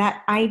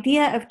 that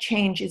idea of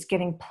change is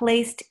getting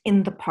placed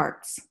in the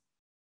parts.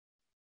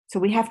 So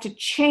we have to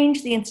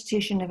change the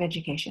institution of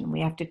education. We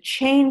have to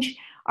change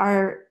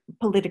our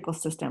political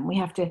system. We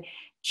have to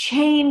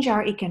change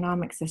our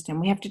economic system.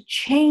 We have to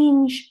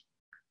change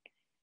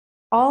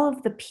all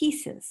of the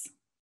pieces.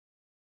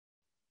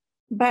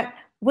 But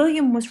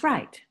William was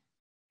right.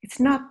 It's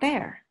not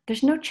there.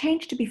 There's no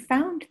change to be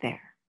found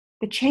there.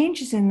 The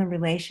change is in the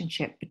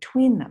relationship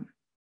between them.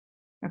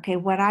 Okay,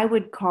 what I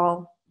would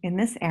call in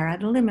this era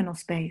the liminal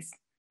space,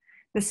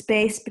 the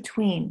space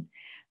between.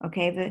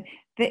 Okay,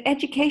 the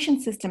education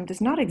system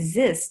does not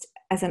exist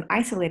as an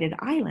isolated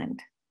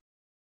island.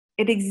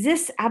 It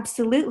exists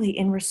absolutely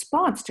in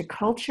response to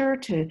culture,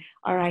 to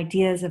our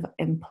ideas of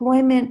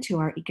employment, to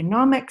our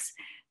economics,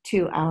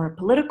 to our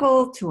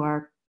political, to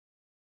our,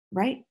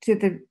 right, to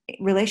the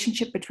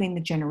relationship between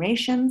the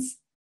generations,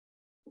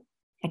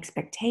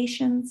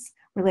 expectations,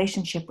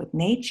 relationship with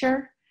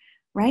nature,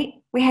 right?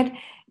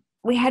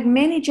 We had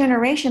many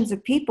generations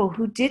of people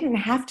who didn't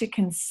have to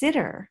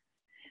consider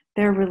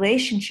their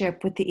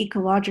relationship with the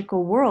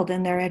ecological world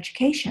in their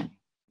education.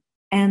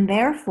 And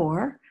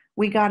therefore,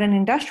 we got an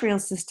industrial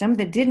system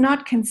that did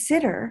not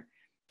consider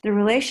the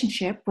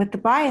relationship with the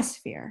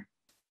biosphere.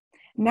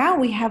 Now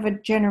we have a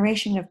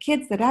generation of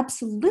kids that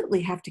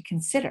absolutely have to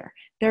consider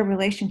their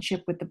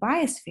relationship with the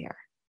biosphere.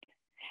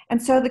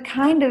 And so the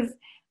kind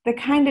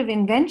of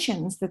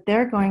inventions that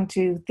they're going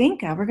to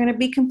think of are going to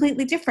be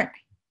completely different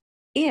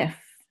if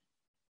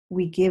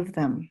we give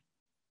them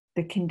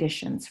the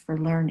conditions for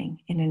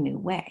learning in a new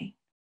way.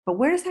 But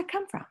where does that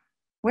come from?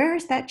 Where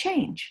is that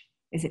change?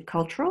 Is it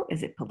cultural?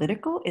 Is it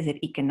political? Is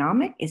it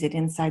economic? Is it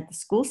inside the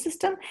school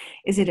system?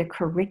 Is it a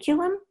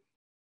curriculum?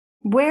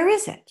 Where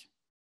is it?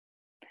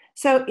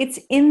 So it's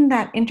in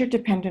that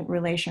interdependent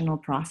relational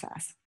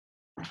process.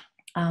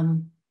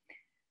 So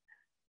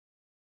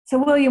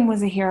William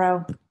was a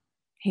hero.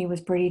 He was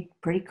pretty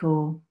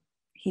cool.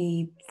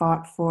 He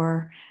fought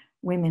for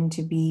women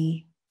to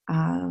be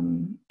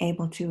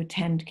able to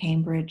attend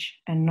Cambridge,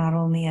 and not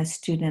only as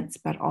students,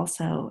 but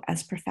also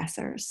as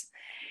professors.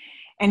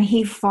 And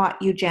he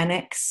fought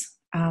eugenics,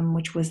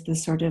 which was the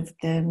sort of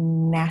the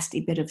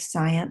nasty bit of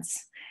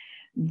science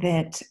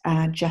that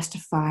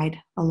justified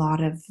a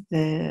lot of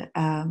the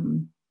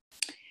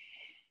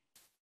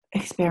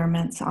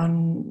experiments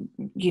on,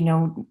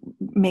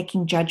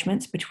 making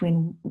judgments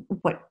between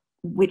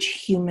which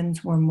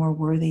humans were more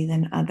worthy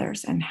than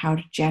others, and how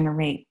to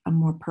generate a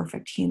more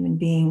perfect human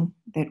being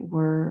that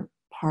were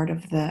part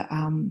of the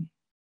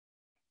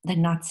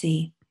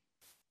Nazi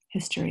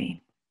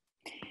history.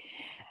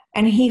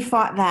 And he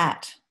fought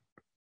that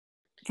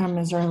from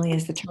as early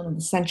as the turn of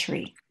the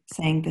century,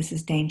 saying this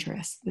is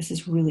dangerous. This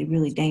is really,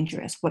 really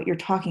dangerous. What you're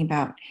talking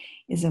about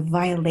is a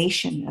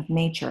violation of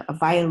nature, a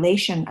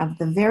violation of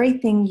the very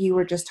thing you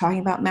were just talking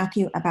about,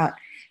 Matthew, about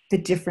the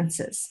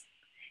differences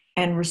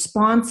and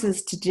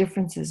responses to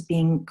differences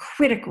being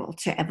critical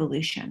to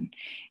evolution.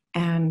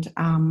 And,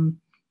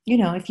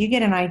 if you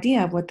get an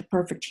idea of what the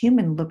perfect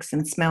human looks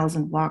and smells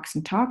and walks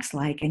and talks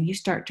like, and you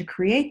start to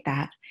create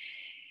that,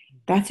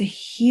 that's a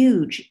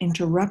huge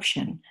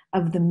interruption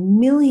of the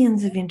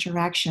millions of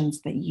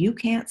interactions that you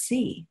can't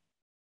see.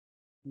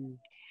 Mm.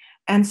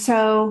 And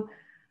so,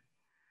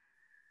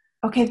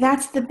 okay,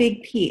 that's the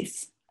big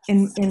piece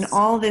in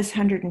all this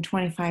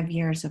 125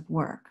 years of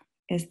work,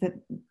 is that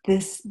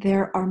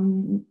there are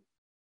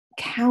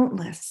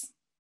countless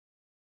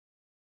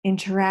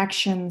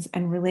interactions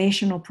and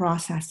relational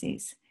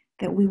processes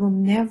that we will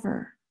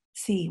never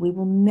see, we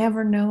will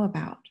never know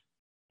about.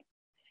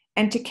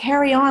 And to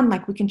carry on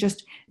like we can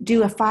just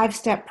do a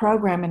 5-step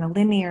program in a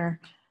linear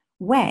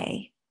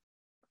way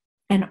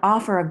and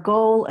offer a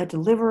goal, a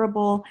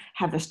deliverable,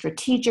 have a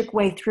strategic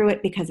way through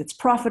it because it's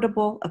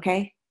profitable.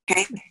 Okay.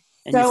 Okay.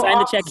 And you So sign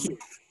the check here.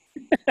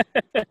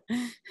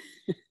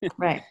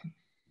 Right.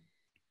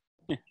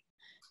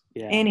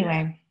 Yeah.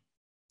 Anyway,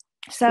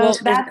 so well,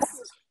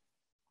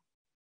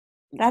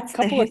 that's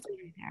the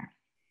history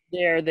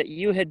there that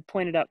you had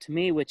pointed out to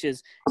me, which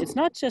is it's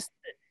not just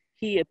that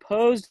he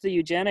opposed the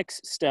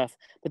eugenics stuff,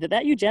 but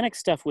that eugenics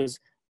stuff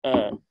was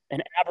an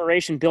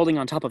aberration building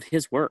on top of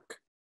his work.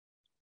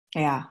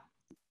 Yeah.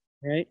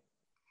 Right.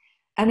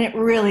 And it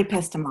really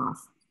pissed him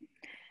off.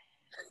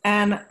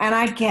 And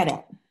I get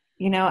it.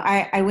 You know,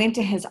 I went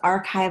to his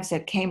archives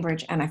at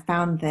Cambridge and I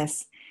found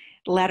this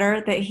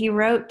letter that he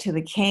wrote to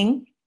the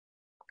King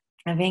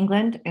of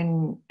England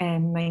in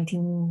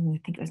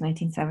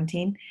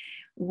 1917,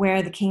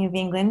 where the King of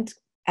England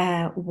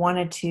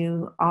wanted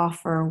to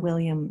offer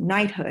William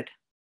knighthood.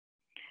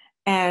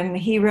 And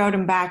he wrote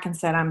him back and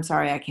said, I'm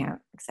sorry, I can't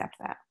accept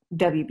that.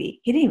 WB.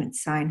 He didn't even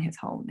sign his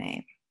whole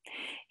name.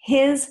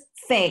 His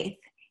faith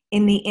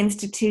in the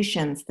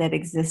institutions that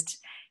exist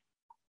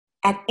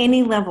at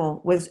any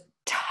level was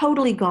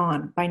totally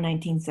gone by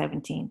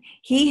 1917.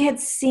 He had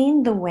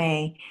seen the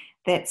way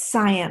that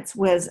science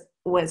was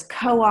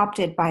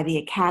co-opted by the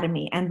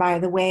academy, and by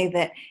the way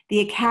that the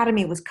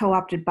academy was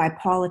co-opted by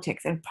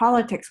politics, and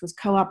politics was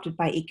co-opted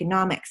by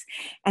economics,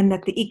 and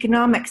that the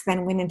economics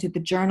then went into the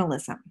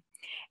journalism,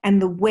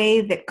 and the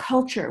way that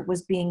culture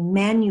was being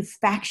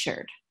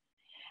manufactured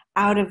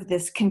out of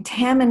this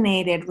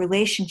contaminated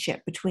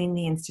relationship between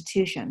the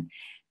institutions.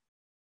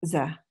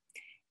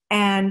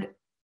 And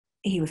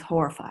he was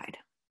horrified.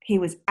 He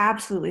was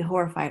absolutely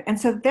horrified. And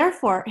so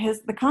therefore,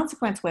 the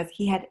consequence was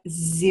he had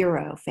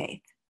zero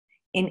faith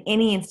in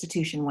any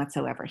institution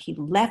whatsoever. He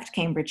left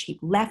Cambridge. He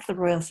left the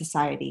Royal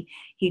Society.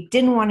 He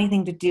didn't want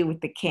anything to do with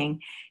the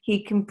king.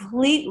 He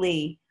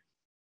completely,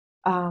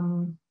 I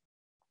don't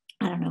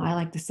know, I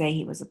like to say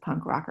he was a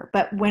punk rocker.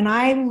 But when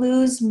I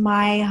lose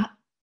my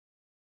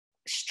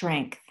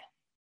strength,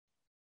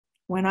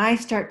 when I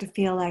start to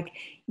feel like,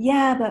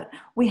 yeah, but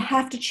we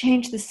have to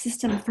change the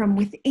system from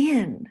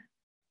within,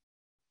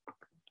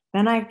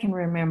 then I can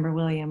remember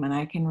William and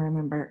I can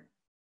remember,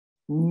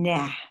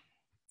 nah,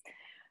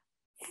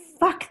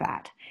 fuck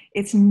that.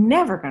 It's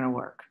never going to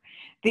work.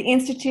 The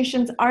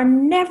institutions are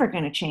never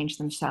going to change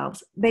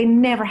themselves. They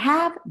never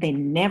have, they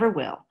never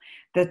will.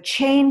 The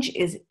change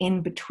is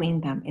in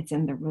between them. It's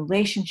in the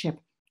relationship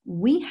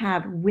we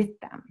have with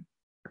them.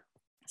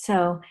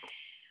 So,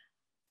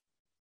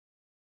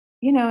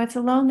 you know, it's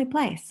a lonely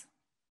place.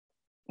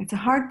 It's a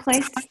hard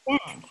place to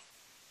stand.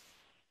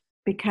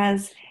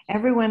 Because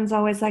everyone's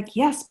always like,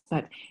 yes,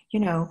 but, you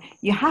know,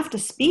 you have to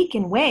speak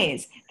in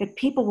ways that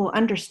people will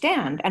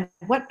understand. And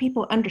what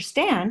people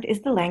understand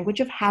is the language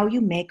of how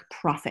you make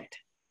profit.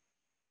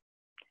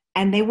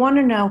 And they want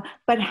to know,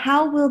 but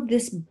how will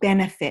this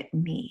benefit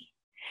me?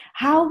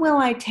 How will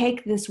I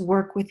take this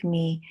work with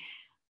me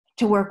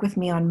to work with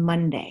me on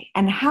Monday?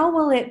 And how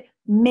will it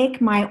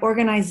make my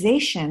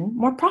organization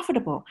more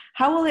profitable?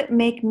 How will it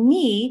make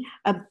me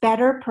a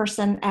better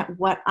person at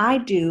what I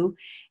do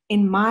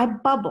in my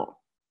bubble?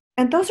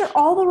 And those are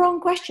all the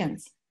wrong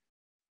questions.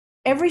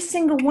 Every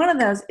single one of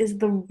those is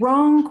the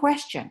wrong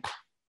question.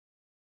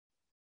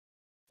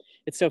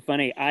 It's so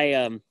funny.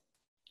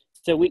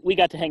 So we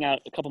got to hang out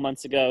a couple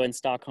months ago in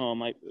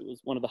Stockholm. It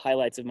was one of the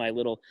highlights of my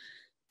little,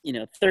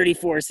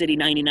 34 city,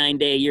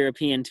 99-day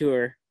European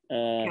tour.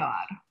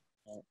 God.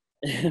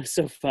 It was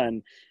so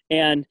fun.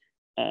 And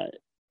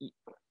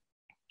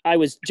I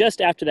was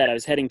just after that, I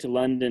was heading to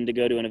London to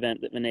go to an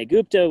event that Vinay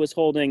Gupta was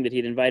holding that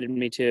he'd invited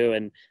me to,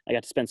 and I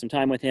got to spend some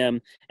time with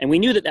him. And we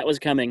knew that was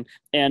coming.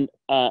 And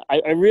I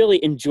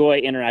really enjoy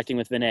interacting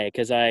with Vinay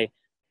because I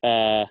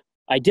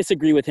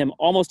disagree with him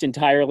almost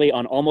entirely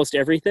on almost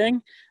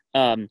everything.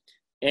 But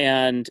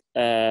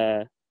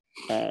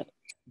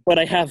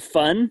I have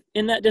fun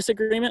in that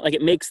disagreement. Like,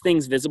 it makes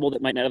things visible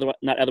that might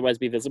not otherwise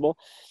be visible.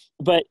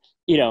 But,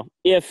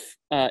 if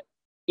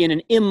in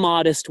an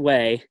immodest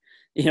way,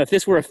 if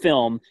this were a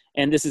film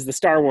and this is the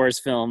Star Wars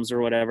films or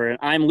whatever, and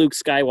I'm Luke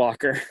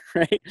Skywalker,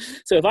 right?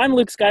 So if I'm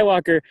Luke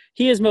Skywalker,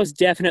 he is most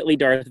definitely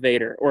Darth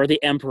Vader or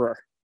the Emperor,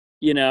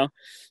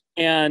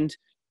 and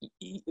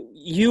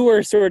you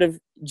were sort of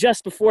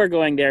just before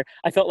going there,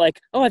 I felt like,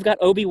 oh, I've got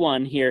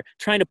Obi-Wan here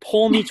trying to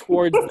pull me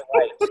towards the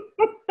right.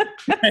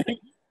 Right?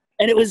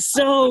 And it was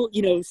so,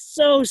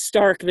 so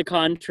stark, the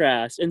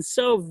contrast, and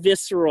so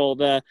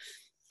visceral,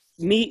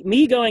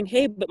 me going,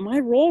 hey, but my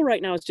role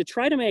right now is to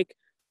try to make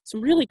some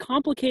really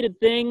complicated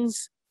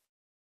things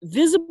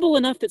visible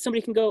enough that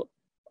somebody can go,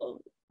 oh,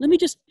 let me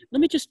just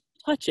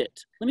touch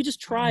it. Let me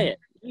just try it.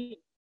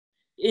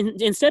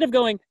 Instead of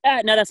going,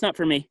 no, that's not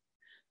for me.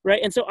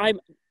 Right. And so I'm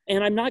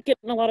not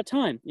getting a lot of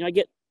time. I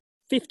get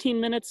 15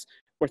 minutes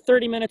or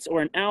 30 minutes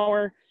or an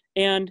hour.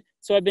 And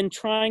so I've been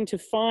trying to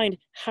find,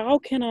 how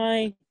can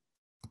I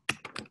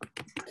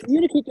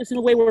communicate this in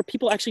a way where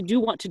people actually do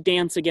want to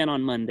dance again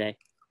on Monday?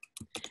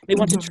 They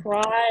want to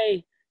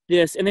try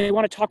this, and they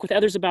want to talk with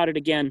others about it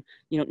again,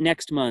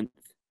 next month.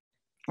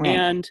 Right.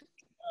 And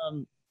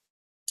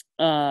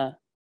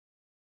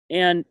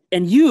and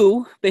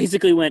you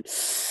basically went,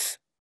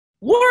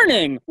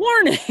 warning,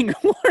 warning,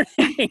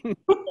 warning.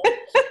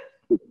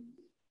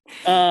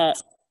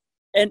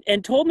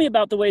 And told me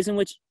about the ways in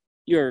which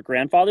your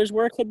grandfather's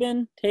work had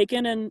been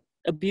taken and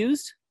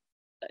abused,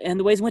 and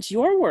the ways in which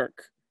your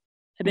work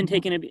had been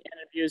taken and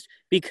abused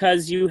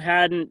because you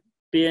hadn't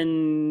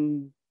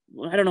been,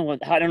 I don't know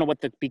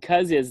what the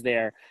because is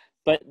there,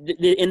 but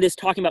in this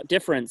talking about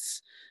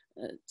difference,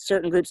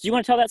 certain groups. Do you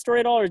want to tell that story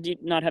at all, or do you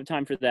not have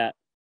time for that?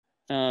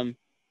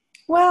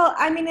 Well,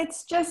 I mean,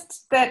 it's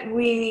just that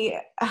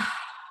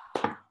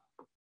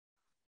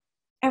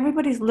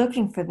everybody's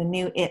looking for the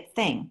new it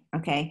thing,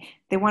 okay?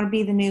 They want to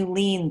be the new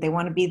lean. They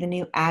want to be the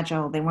new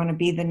agile. They want to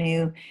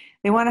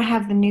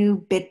have the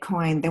new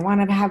Bitcoin. They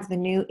want to have the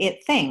new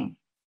it thing.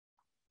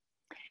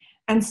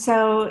 And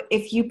so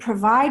if you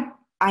provide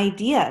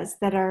ideas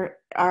that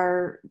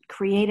are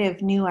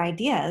creative new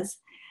ideas,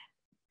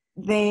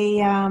 they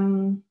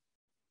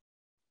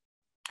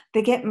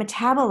get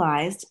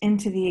metabolized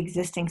into the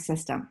existing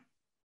system.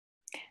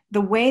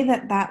 The way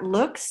that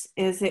looks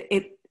is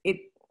it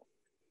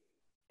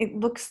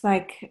looks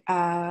like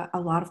a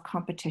lot of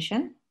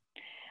competition,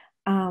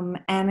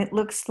 and it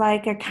looks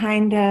like a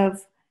kind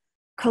of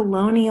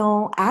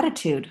colonial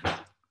attitude.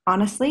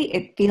 Honestly,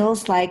 it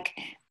feels like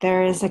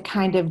there is a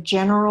kind of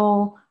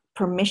general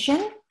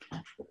permission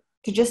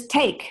to just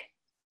take.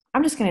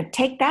 I'm just going to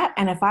take that,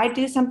 and if I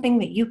do something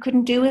that you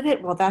couldn't do with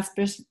it, well, that's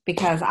just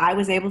because I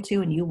was able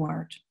to and you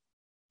weren't.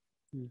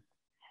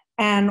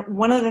 And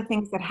one of the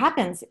things that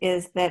happens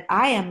is that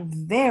I am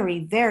very,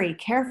 very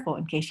careful,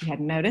 in case you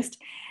hadn't noticed,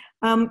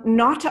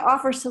 not to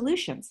offer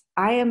solutions.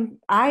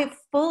 I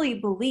fully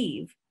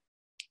believe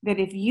that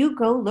if you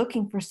go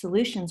looking for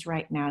solutions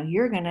right now,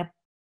 you're going to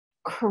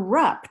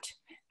corrupt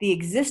the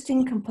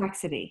existing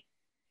complexity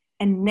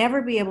and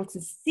never be able to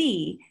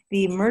see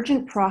the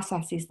emergent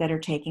processes that are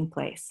taking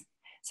place.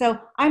 So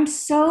I'm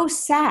so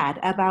sad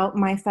about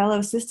my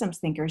fellow systems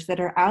thinkers that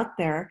are out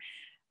there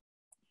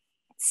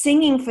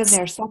singing for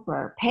their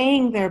supper,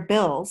 paying their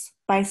bills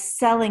by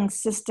selling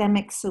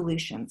systemic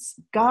solutions.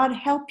 God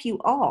help you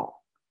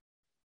all.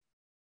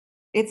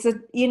 It's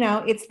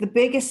the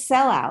biggest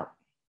sellout.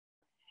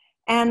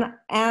 And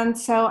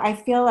so I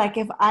feel like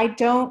if I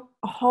don't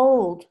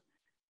hold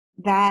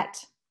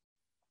that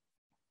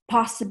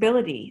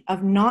possibility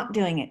of not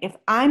doing it, if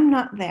I'm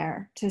not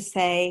there to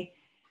say,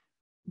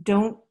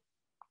 I'm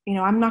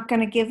not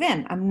going to give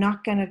in. I'm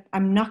not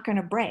going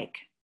to break.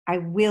 I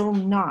will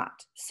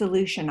not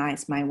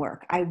solutionize my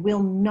work. I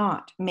will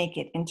not make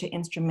it into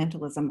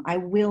instrumentalism. I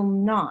will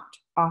not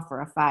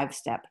offer a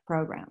 5-step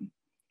program.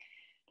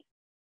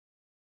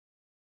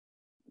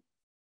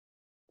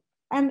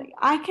 And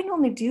I can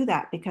only do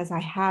that because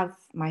I have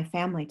my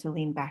family to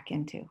lean back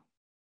into.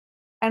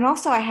 And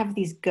also I have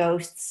these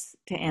ghosts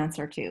to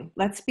answer to.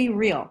 Let's be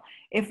real.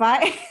 If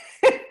I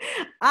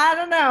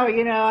don't know,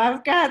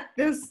 I've got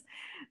this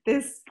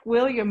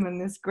William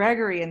and this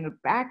Gregory in the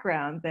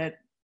background that,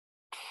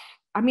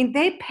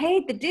 they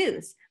paid the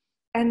dues,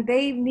 and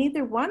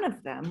neither one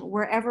of them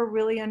were ever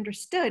really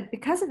understood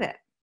because of it.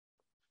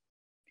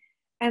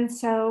 And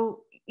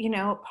so,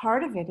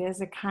 part of it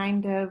is a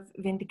kind of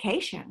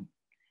vindication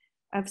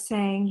of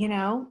saying,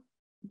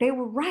 they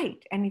were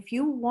right. And if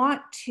you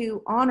want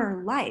to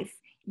honor life,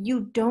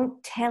 you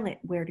don't tell it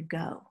where to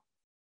go.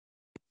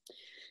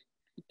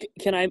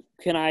 Can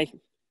I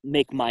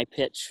make my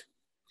pitch?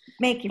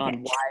 Make your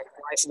on pitch.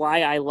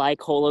 why I like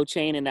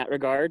HoloChain in that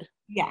regard?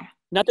 Yeah.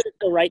 Not that it's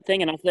the right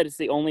thing, and not that it's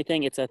the only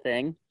thing, it's a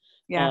thing.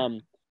 Yeah.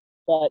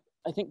 But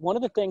I think one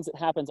of the things that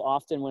happens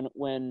often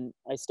when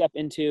I step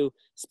into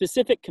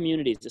specific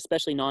communities,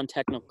 especially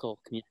non-technical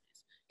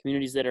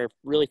communities that are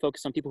really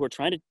focused on people who are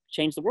trying to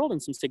change the world in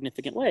some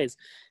significant ways,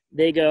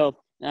 they go,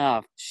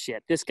 oh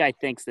shit, this guy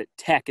thinks that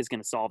tech is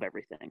going to solve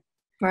everything.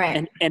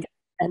 Right.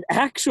 And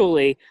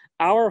actually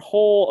our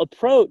whole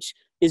approach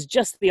is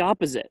just the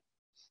opposite.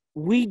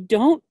 We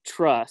don't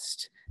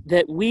trust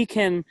that we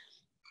can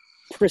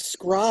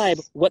prescribe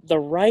what the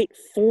right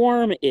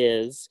form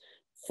is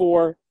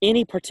for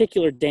any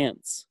particular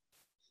dance.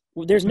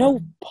 There's no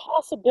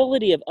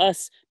possibility of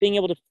us being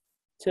able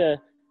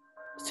to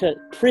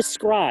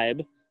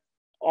prescribe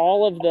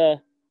all of the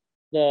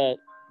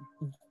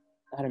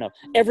I don't know.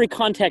 Every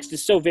context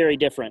is so very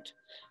different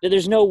that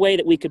there's no way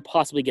that we could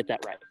possibly get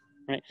that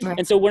right?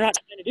 And so we're not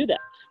trying to do that.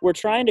 We're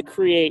trying to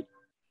create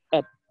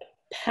a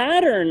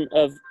pattern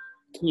of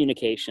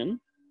communication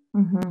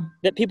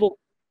that people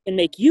can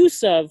make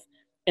use of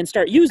and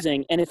start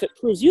using. And if it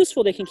proves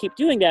useful, they can keep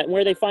doing that. And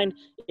where they find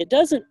it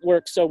doesn't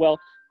work so well,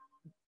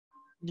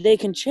 they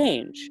can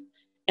change.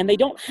 And they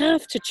don't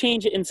have to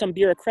change it in some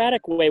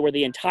bureaucratic way where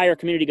the entire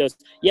community goes,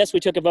 yes, we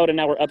took a vote and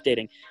now we're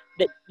updating.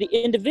 That the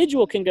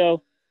individual can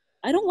go,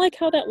 I don't like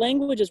how that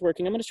language is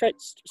working. I'm going to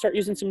start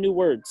using some new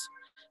words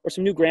or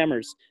some new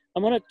grammars. I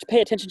want to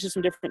pay attention to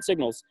some different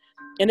signals.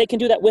 And they can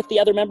do that with the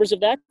other members of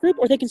that group,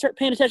 or they can start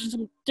paying attention to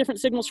some different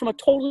signals from a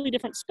totally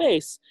different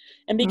space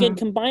and begin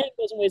combining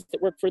those in ways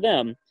that work for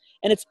them.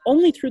 And it's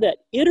only through that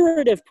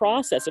iterative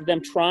process of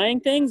them trying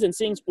things and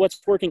seeing what's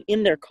working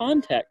in their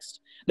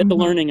context that the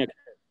learning occurs.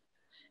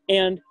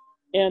 And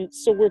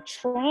so we're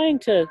trying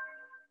to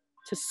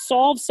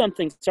solve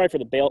something. Sorry for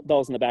the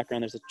bells in the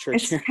background. There's a church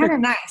It's here. kind of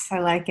nice. I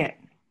like it.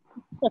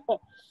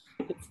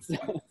 It's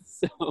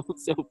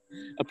so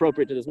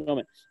appropriate to this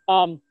moment.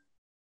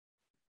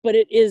 But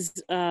it is,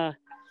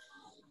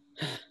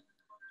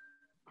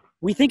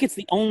 we think it's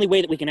the only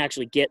way that we can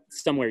actually get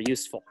somewhere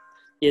useful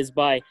is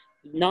by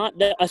not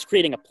us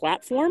creating a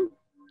platform,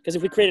 because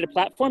if we created a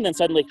platform, then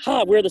suddenly,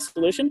 we're the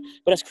solution,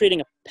 but us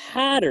creating a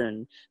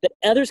pattern that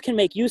others can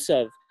make use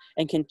of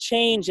and can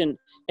change, and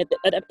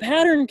a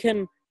pattern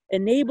can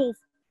enable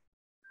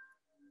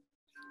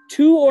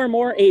 2 or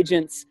more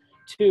agents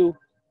to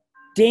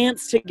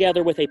dance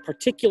together with a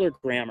particular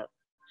grammar,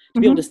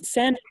 to be able to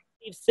send and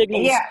receive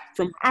signals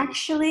from...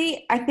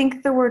 Actually, I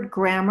think the word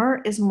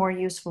grammar is more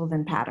useful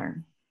than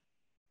pattern.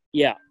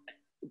 Yeah.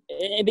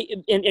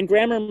 And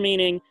grammar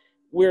meaning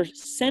we're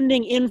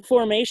sending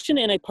information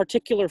in a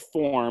particular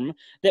form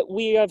that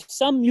we have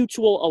some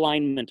mutual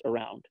alignment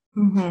around,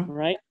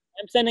 right?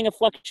 I'm sending a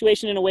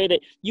fluctuation in a way that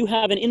you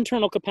have an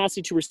internal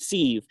capacity to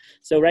receive.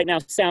 So right now,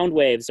 sound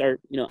waves are,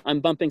 I'm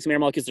bumping some air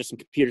molecules, there's some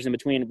computers in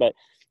between,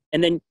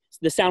 and then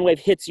the sound wave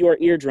hits your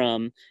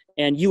eardrum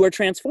and you are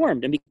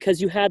transformed. And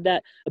because you had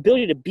that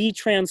ability to be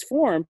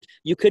transformed,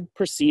 you could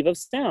perceive a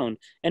sound.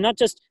 And not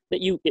just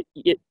that you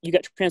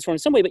got transformed in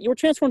some way, but you were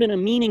transformed in a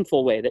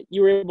meaningful way, that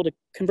you were able to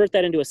convert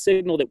that into a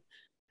signal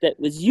that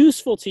was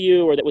useful to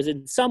you, or that was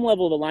in some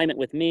level of alignment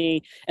with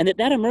me, and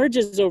that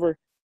emerges over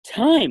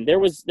time. There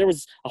was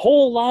a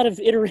whole lot of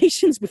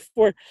iterations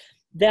before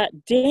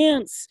that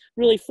dance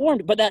really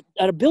formed, but that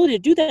ability to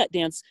do that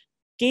dance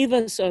gave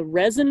us a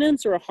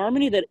resonance or a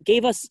harmony that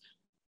gave us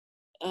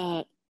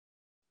a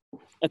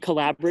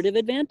collaborative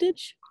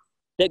advantage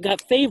that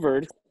got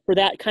favored for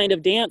that kind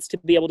of dance to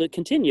be able to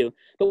continue.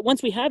 But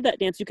once we have that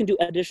dance, you can do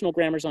additional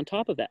grammars on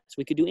top of that. So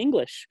we could do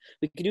English,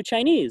 we could do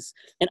Chinese.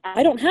 And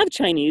I don't have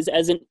Chinese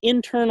as an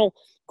internal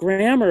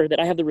grammar that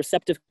I have the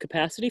receptive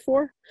capacity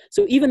for.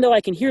 So even though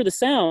I can hear the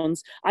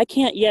sounds, I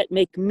can't yet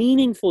make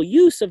meaningful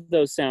use of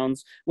those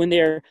sounds when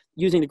they're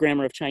using the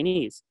grammar of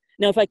Chinese.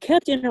 Now, if I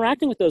kept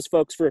interacting with those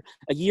folks for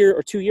a year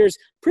or 2 years,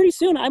 pretty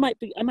soon I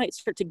might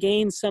start to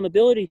gain some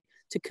ability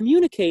to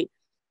communicate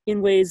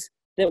in ways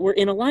that were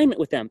in alignment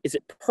with them. Is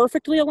it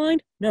perfectly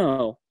aligned?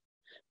 No.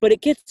 But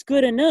it gets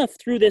good enough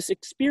through this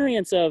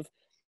experience of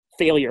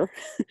failure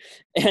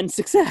and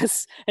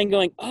success and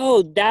going,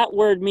 oh, that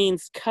word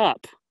means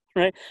cup,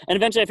 right? And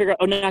eventually I figure out,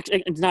 oh, no,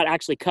 it's not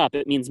actually cup,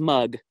 it means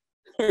mug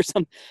or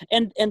something.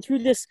 And through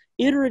this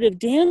iterative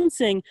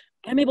dancing,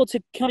 I'm able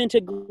to come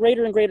into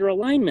greater and greater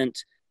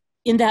alignment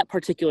in that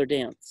particular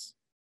dance.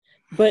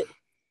 But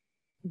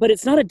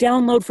it's not a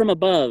download from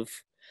above.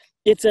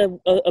 It's a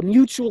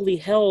mutually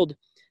held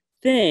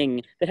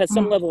thing that has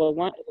some level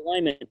of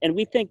alignment. And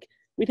we think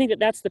that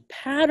that's the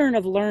pattern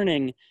of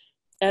learning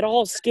at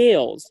all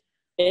scales.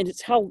 And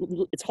it's how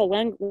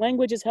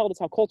language is held, it's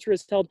how culture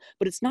is held,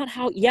 but it's not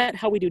how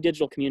we do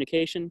digital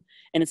communication,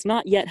 and it's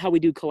not yet how we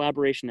do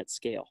collaboration at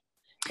scale.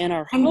 And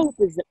our hope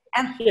is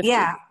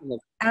that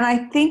and I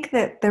think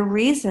that the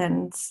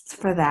reasons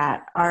for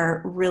that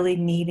are really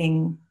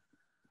needing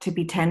to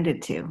be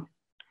tended to.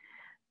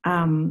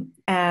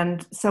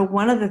 And so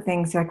one of the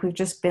things, like we've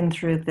just been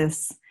through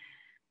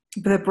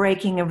the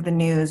breaking of the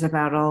news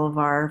about all of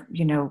our,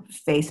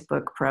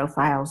 Facebook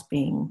profiles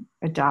being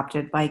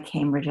adopted by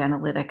Cambridge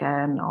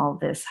Analytica and all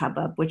this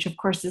hubbub, which of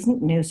course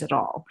isn't news at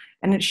all.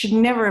 And it should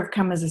never have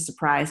come as a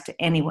surprise to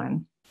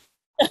anyone.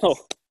 Oh.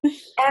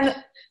 And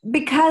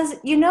because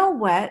you know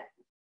what?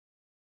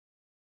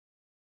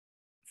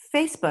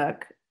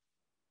 Facebook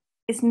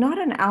is not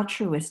an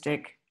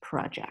altruistic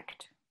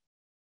project.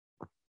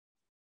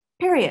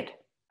 Period.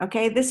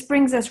 Okay, this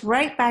brings us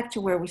right back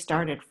to where we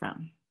started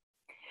from.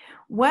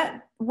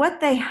 What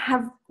they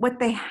have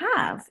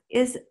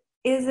is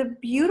a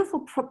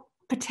beautiful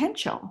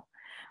potential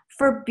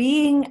for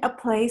being a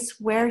place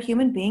where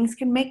human beings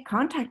can make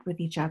contact with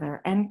each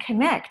other and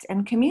connect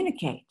and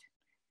communicate.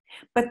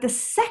 But the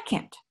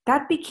second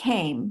that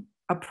became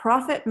a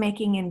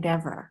profit-making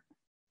endeavor,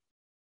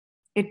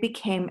 it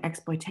became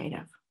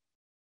exploitative.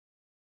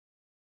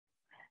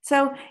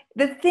 So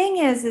the thing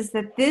is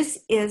that this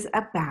is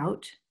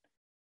about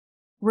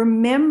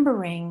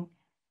remembering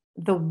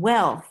the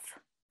wealth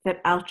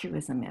that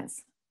altruism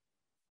is.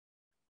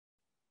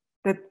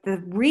 That the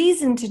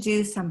reason to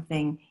do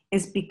something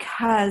is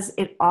because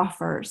it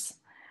offers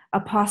a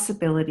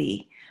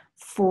possibility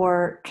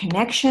for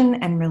connection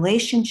and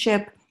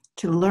relationship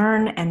to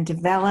learn and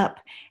develop,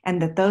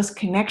 and that those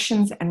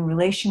connections and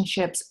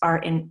relationships are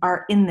in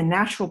the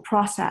natural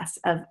process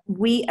of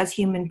we as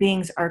human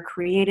beings are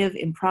creative,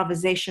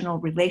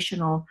 improvisational,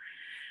 relational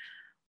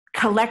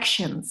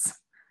collections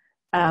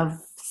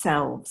of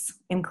selves,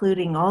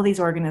 including all these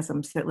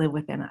organisms that live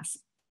within us.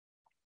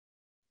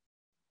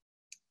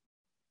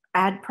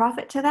 Add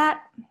profit to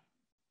that,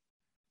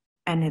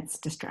 and it's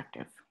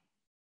destructive.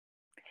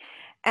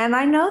 And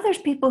I know there's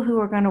people who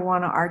are going to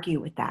want to argue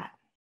with that.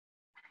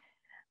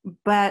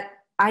 But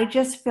I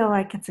just feel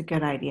like it's a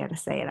good idea to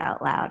say it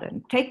out loud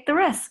and take the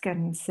risk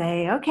and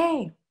say,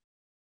 okay,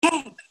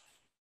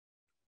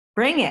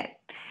 bring it.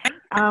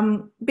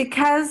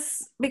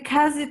 Because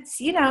it's,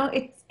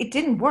 it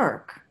didn't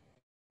work.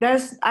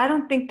 I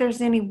don't think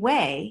there's any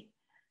way,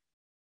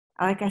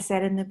 like I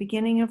said in the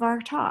beginning of our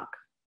talk,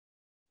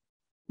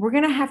 we're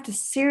going to have to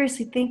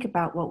seriously think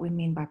about what we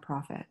mean by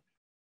profit.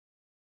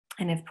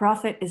 And if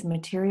profit is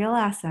material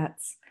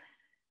assets,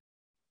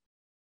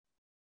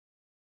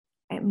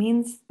 it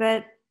means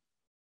that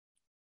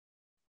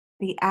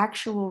the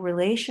actual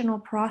relational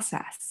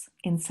process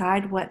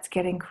inside what's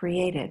getting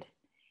created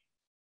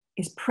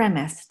is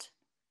premised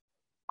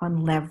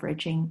on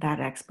leveraging that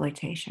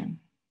exploitation.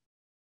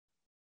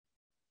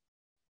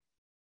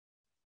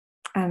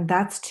 And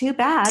that's too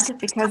bad,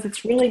 because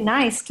it's really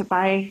nice to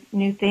buy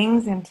new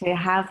things and to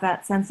have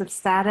that sense of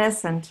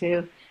status and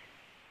to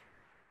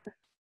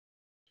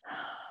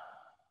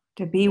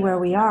be where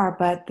we are.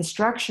 But the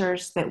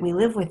structures that we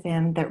live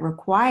within that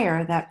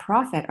require that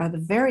profit are the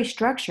very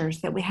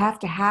structures that we have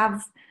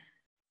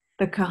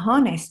the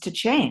cojones to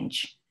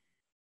change.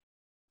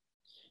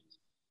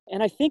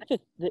 And I think that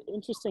the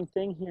interesting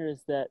thing here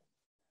is that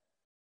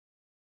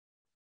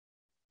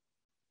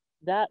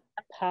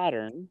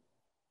pattern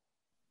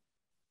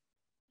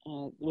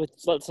with,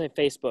 let's say,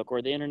 Facebook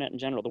or the internet in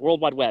general, the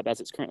World Wide Web as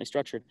it's currently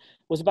structured,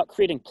 was about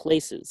creating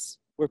places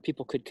where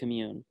people could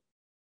commune.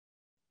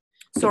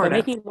 Sort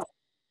of.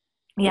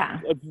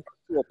 Yeah.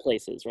 Virtual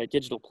places, right?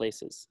 Digital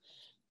places.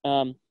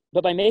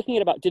 But by making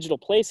it about digital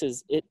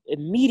places, it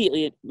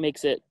immediately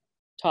makes it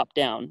top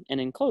down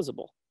and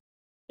enclosable.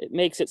 It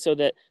makes it so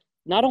that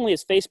not only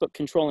is Facebook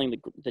controlling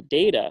the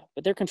data,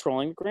 but they're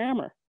controlling the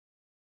grammar.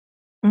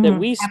 That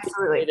we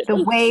absolutely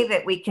the way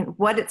that we can,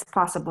 what it's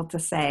possible to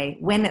say,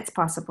 when it's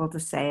possible to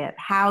say it,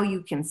 how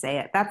you can say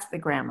it. That's the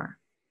grammar.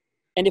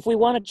 And if we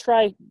want to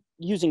try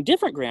using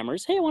different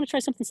grammars, hey, I want to try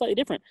something slightly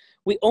different,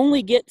 we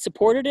only get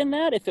supported in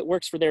that if it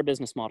works for their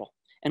business model,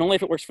 and only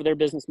if it works for their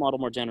business model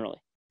more generally.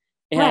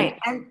 Right.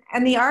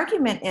 And the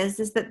argument is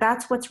that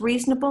that's what's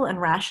reasonable and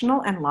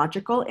rational and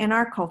logical in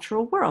our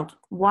cultural world.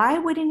 Why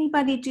would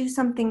anybody do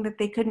something that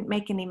they couldn't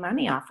make any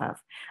money off of?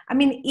 I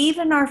mean,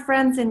 even our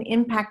friends in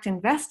impact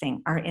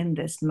investing are in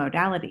this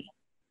modality.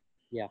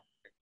 Yeah.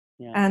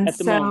 And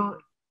so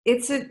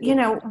it's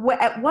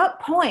at what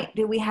point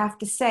do we have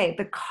to say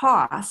the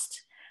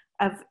cost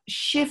of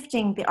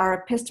shifting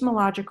our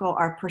epistemological,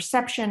 our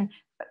perception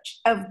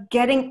of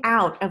getting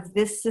out of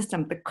this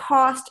system, the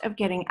cost of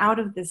getting out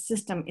of this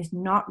system is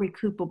not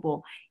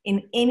recoupable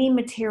in any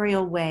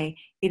material way.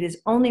 It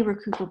is only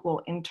recoupable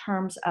in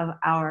terms of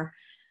our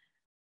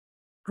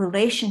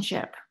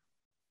relationship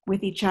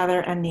with each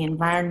other and the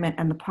environment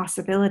and the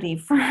possibility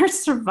for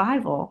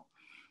survival.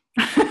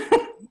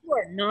 You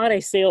are not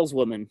a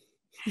saleswoman.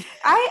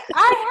 I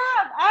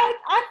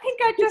think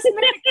I just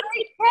made a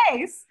great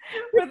case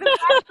for the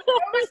fact that no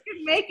one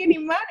can make any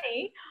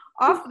money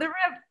off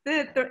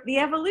the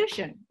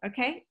evolution.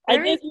 Okay,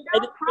 there is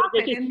no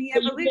profit in the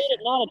evolution. You made it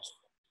not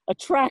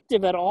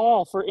attractive at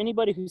all for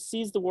anybody who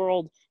sees the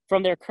world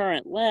from their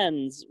current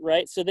lens,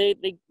 right? So they're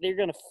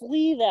going to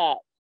flee that.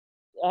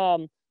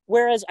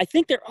 Whereas I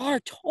think there are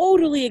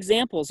totally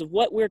examples of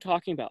what we're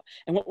talking about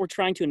and what we're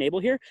trying to enable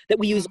here that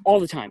we use all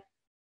the time,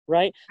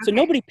 right? Okay. So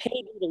nobody paid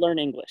me to learn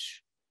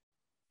English.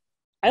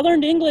 I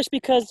learned English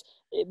because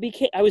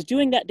I was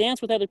doing that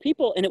dance with other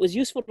people, and it was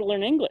useful to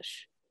learn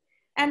English.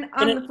 And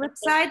on the flip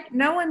side,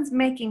 no one's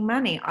making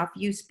money off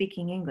you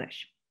speaking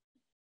English.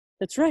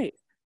 That's right.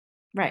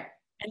 Right.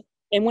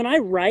 And when I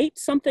write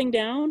something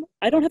down,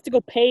 I don't have to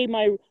go pay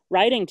my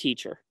writing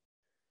teacher.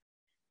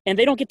 And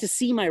they don't get to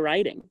see my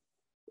writing.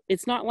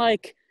 It's not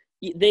like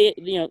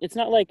it's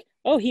not like,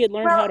 oh, he had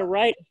learned how to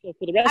write. So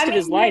for the rest of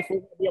his life, we're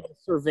going to be able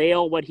to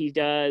surveil what he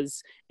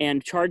does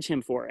and charge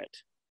him for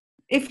it.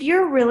 If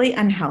you're really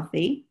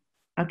unhealthy,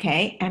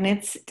 okay, and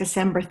it's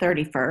December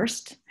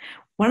 31st,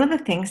 one of the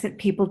things that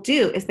people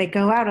do is they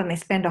go out and they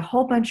spend a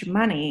whole bunch of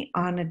money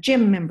on a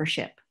gym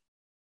membership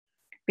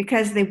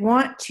because they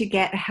want to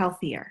get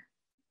healthier.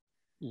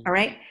 Mm-hmm. All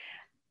right?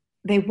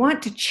 They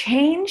want to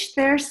change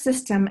their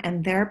system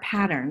and their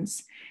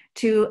patterns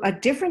to a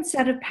different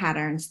set of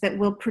patterns that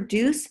will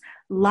produce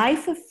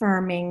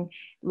life-affirming,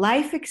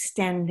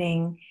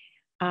 life-extending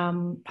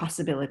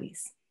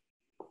possibilities.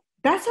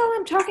 That's all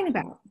I'm talking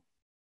about.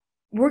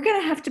 We're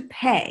going to have to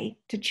pay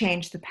to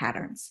change the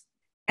patterns.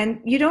 And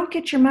you don't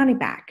get your money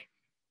back.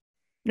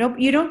 Nope,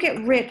 you don't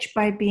get rich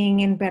by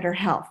being in better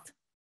health.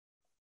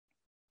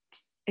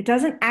 It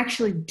doesn't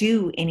actually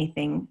do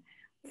anything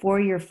for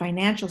your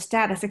financial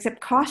status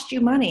except cost you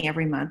money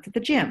every month at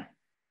the gym.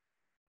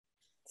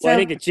 Well, I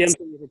think the gym is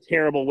a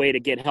terrible way to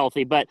get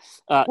healthy, but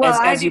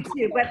I do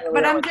too.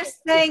 But I'm just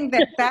saying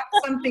that that's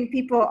something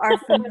people are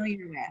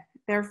familiar with.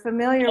 They're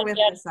familiar with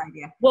this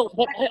idea. Well,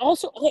 but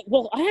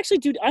I actually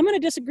do. I'm going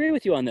to disagree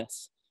with you on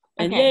this.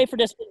 And yay for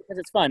disagreeing because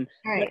it's fun.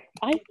 Right.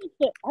 But I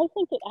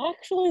think that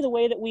actually the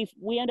way that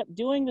we end up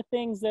doing the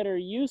things that are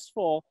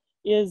useful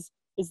is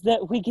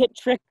that we get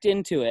tricked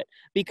into it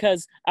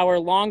because our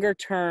longer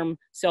term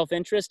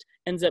self-interest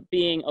ends up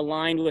being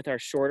aligned with our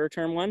shorter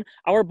term one.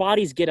 Our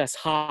bodies get us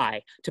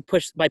high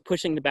by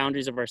pushing the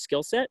boundaries of our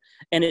skill set.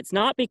 And it's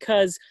not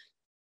because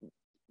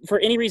for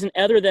any reason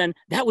other than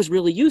that was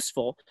really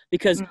useful,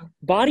 because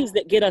bodies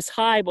that get us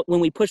high, but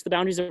when we push the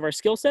boundaries of our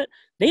skill set,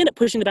 they end up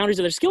pushing the boundaries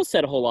of their skill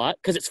set a whole lot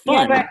because it's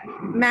fun. Yeah,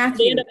 but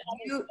Matthew,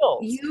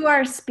 you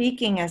are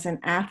speaking as an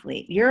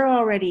athlete. You're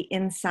already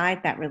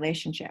inside that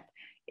relationship.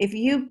 If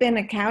you've been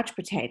a couch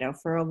potato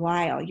for a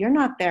while, you're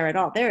not there at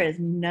all. There is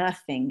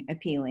nothing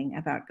appealing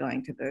about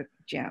going to the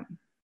gym.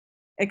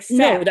 Except,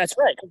 no, that's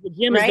right. The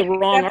gym is the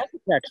wrong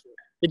architecture.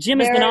 The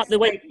gym is not the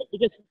way.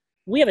 Because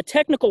we have a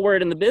technical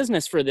word in the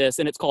business for this,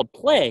 and it's called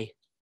play.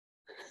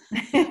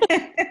 Play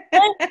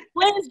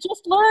is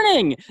just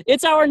learning.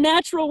 It's our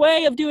natural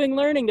way of doing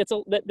learning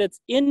that's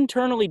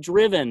internally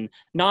driven,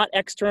 not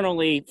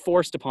externally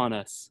forced upon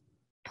us.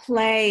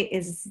 Play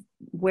is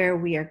where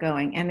we are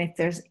going. And if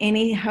there's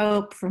any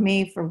hope for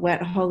me for what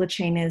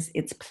HoloChain is,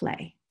 it's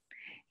play.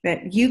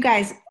 That you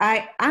guys,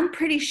 I'm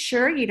pretty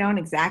sure you don't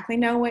exactly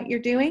know what you're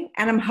doing,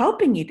 and I'm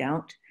hoping you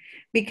don't,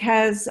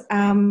 because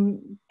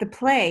the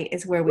play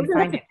is where we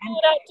find it.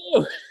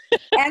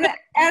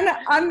 And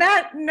on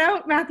that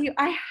note, Matthew,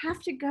 I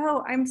have to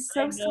go. I'm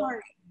so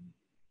sorry.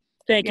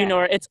 Thank you,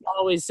 Nora. It's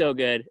always so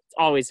good. It's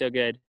always so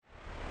good.